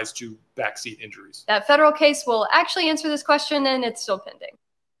policy applies to backseat injuries. That federal case will actually answer this question, and it's still pending.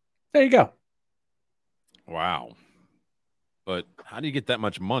 There you go. Wow. But how do you get that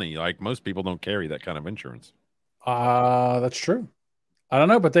much money? Like, most people don't carry that kind of insurance. That's true. I don't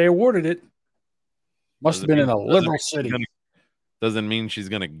know, but they awarded it. Must have been in a liberal city. Doesn't mean she's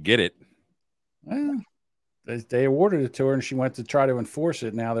going to get it. Well, they awarded it to her, and she went to try to enforce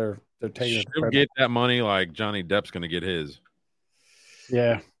it. Now they're taking She'll it. Get that money like Johnny Depp's going to get his.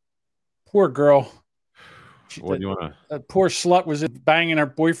 Yeah. Poor girl. What do you want to? That poor slut was banging her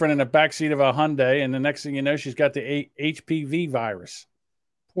boyfriend in the backseat of a Hyundai, and the next thing you know, she's got the HPV virus.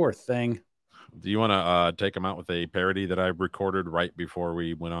 Poor thing. Do you want to take them out with a parody that I recorded right before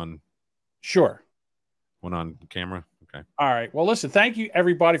we went on? Sure. Went on camera? Okay. All right. Well, listen, thank you,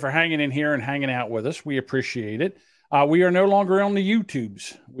 everybody, for hanging in here and hanging out with us. We appreciate it. We are no longer on the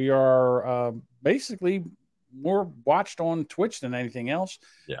YouTubes. We are basically more watched on Twitch than anything else.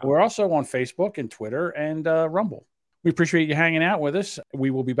 Yeah. We're also on Facebook and Twitter and Rumble. We appreciate you hanging out with us. We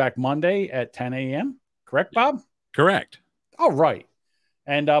will be back Monday at 10 a.m. Correct, Bob? Correct. All right.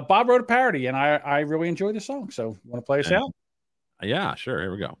 And Bob wrote a parody, and I really enjoyed the song. So you want to play us out? Yeah, sure.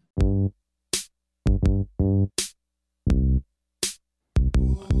 Here we go.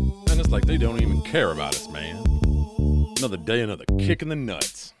 And it's like they don't even care about us, man. Another day, another kick in the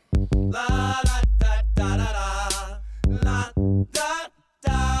nuts. La, da, da, da, da, da. La, da,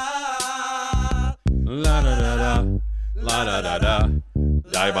 da. La, da, da, da. La, da, da, da.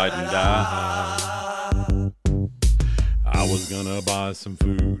 Die, bite, and die. I was gonna buy some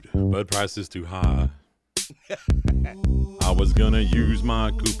food, but price is too high. I was gonna use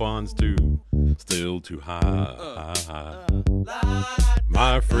my coupons too, still too high.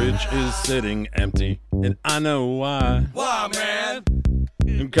 My fridge is sitting empty, and I know why. Why, man?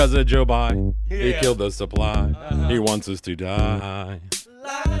 Because of Joe Biden, he killed the supply. He wants us to die.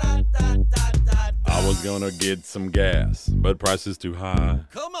 I was gonna get some gas, but price is too high.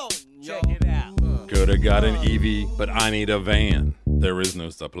 Come on, check it out. Could have got an EV, but I need a van. There is no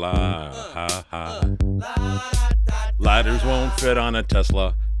supply. Lighters won't fit on a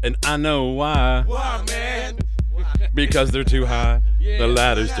Tesla, and I know why. Why, man? Because they're too high. The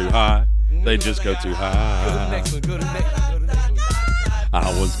ladder's too high. They just go too high. Go to the next one. Go to the next one. Go to the next one.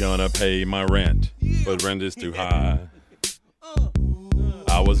 I was gonna pay my rent, but rent is too high.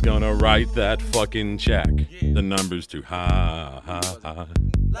 I was gonna write that fucking check. The number's too high.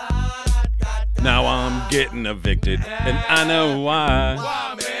 Now I'm getting evicted, and I know why.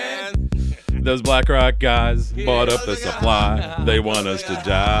 Why, man? Those BlackRock guys bought up the supply. They want us to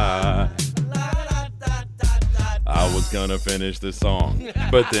die. I was gonna finish this song,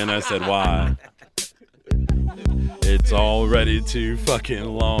 but then I said why. It's already too fucking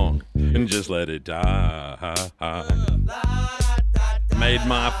long, and just let it die. Made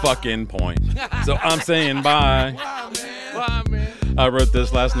my fucking point, so I'm saying bye. Why, man? I wrote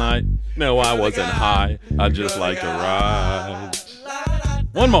this last night. No, I wasn't high. I just like to ride.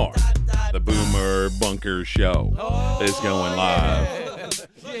 One more. The boomer Boomer Bunker Show is going live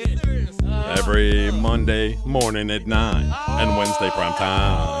every Monday morning at 9 and Wednesday prime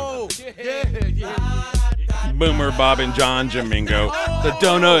time. Boomer, Bob, and John Jamingo, the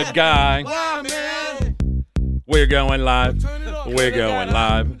donut guy. We're going live. We're going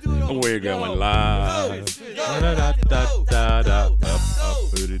live. We're going live.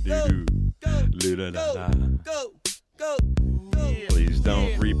 Please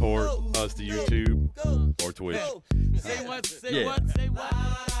don't report us to YouTube or Twitch. Say what, say Yeah. what, say what.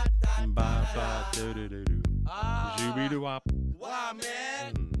 Bye bye. Why,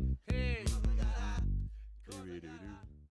 man?